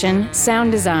production,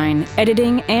 sound design,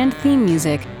 editing, and theme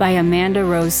music by Amanda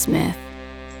Rose Smith.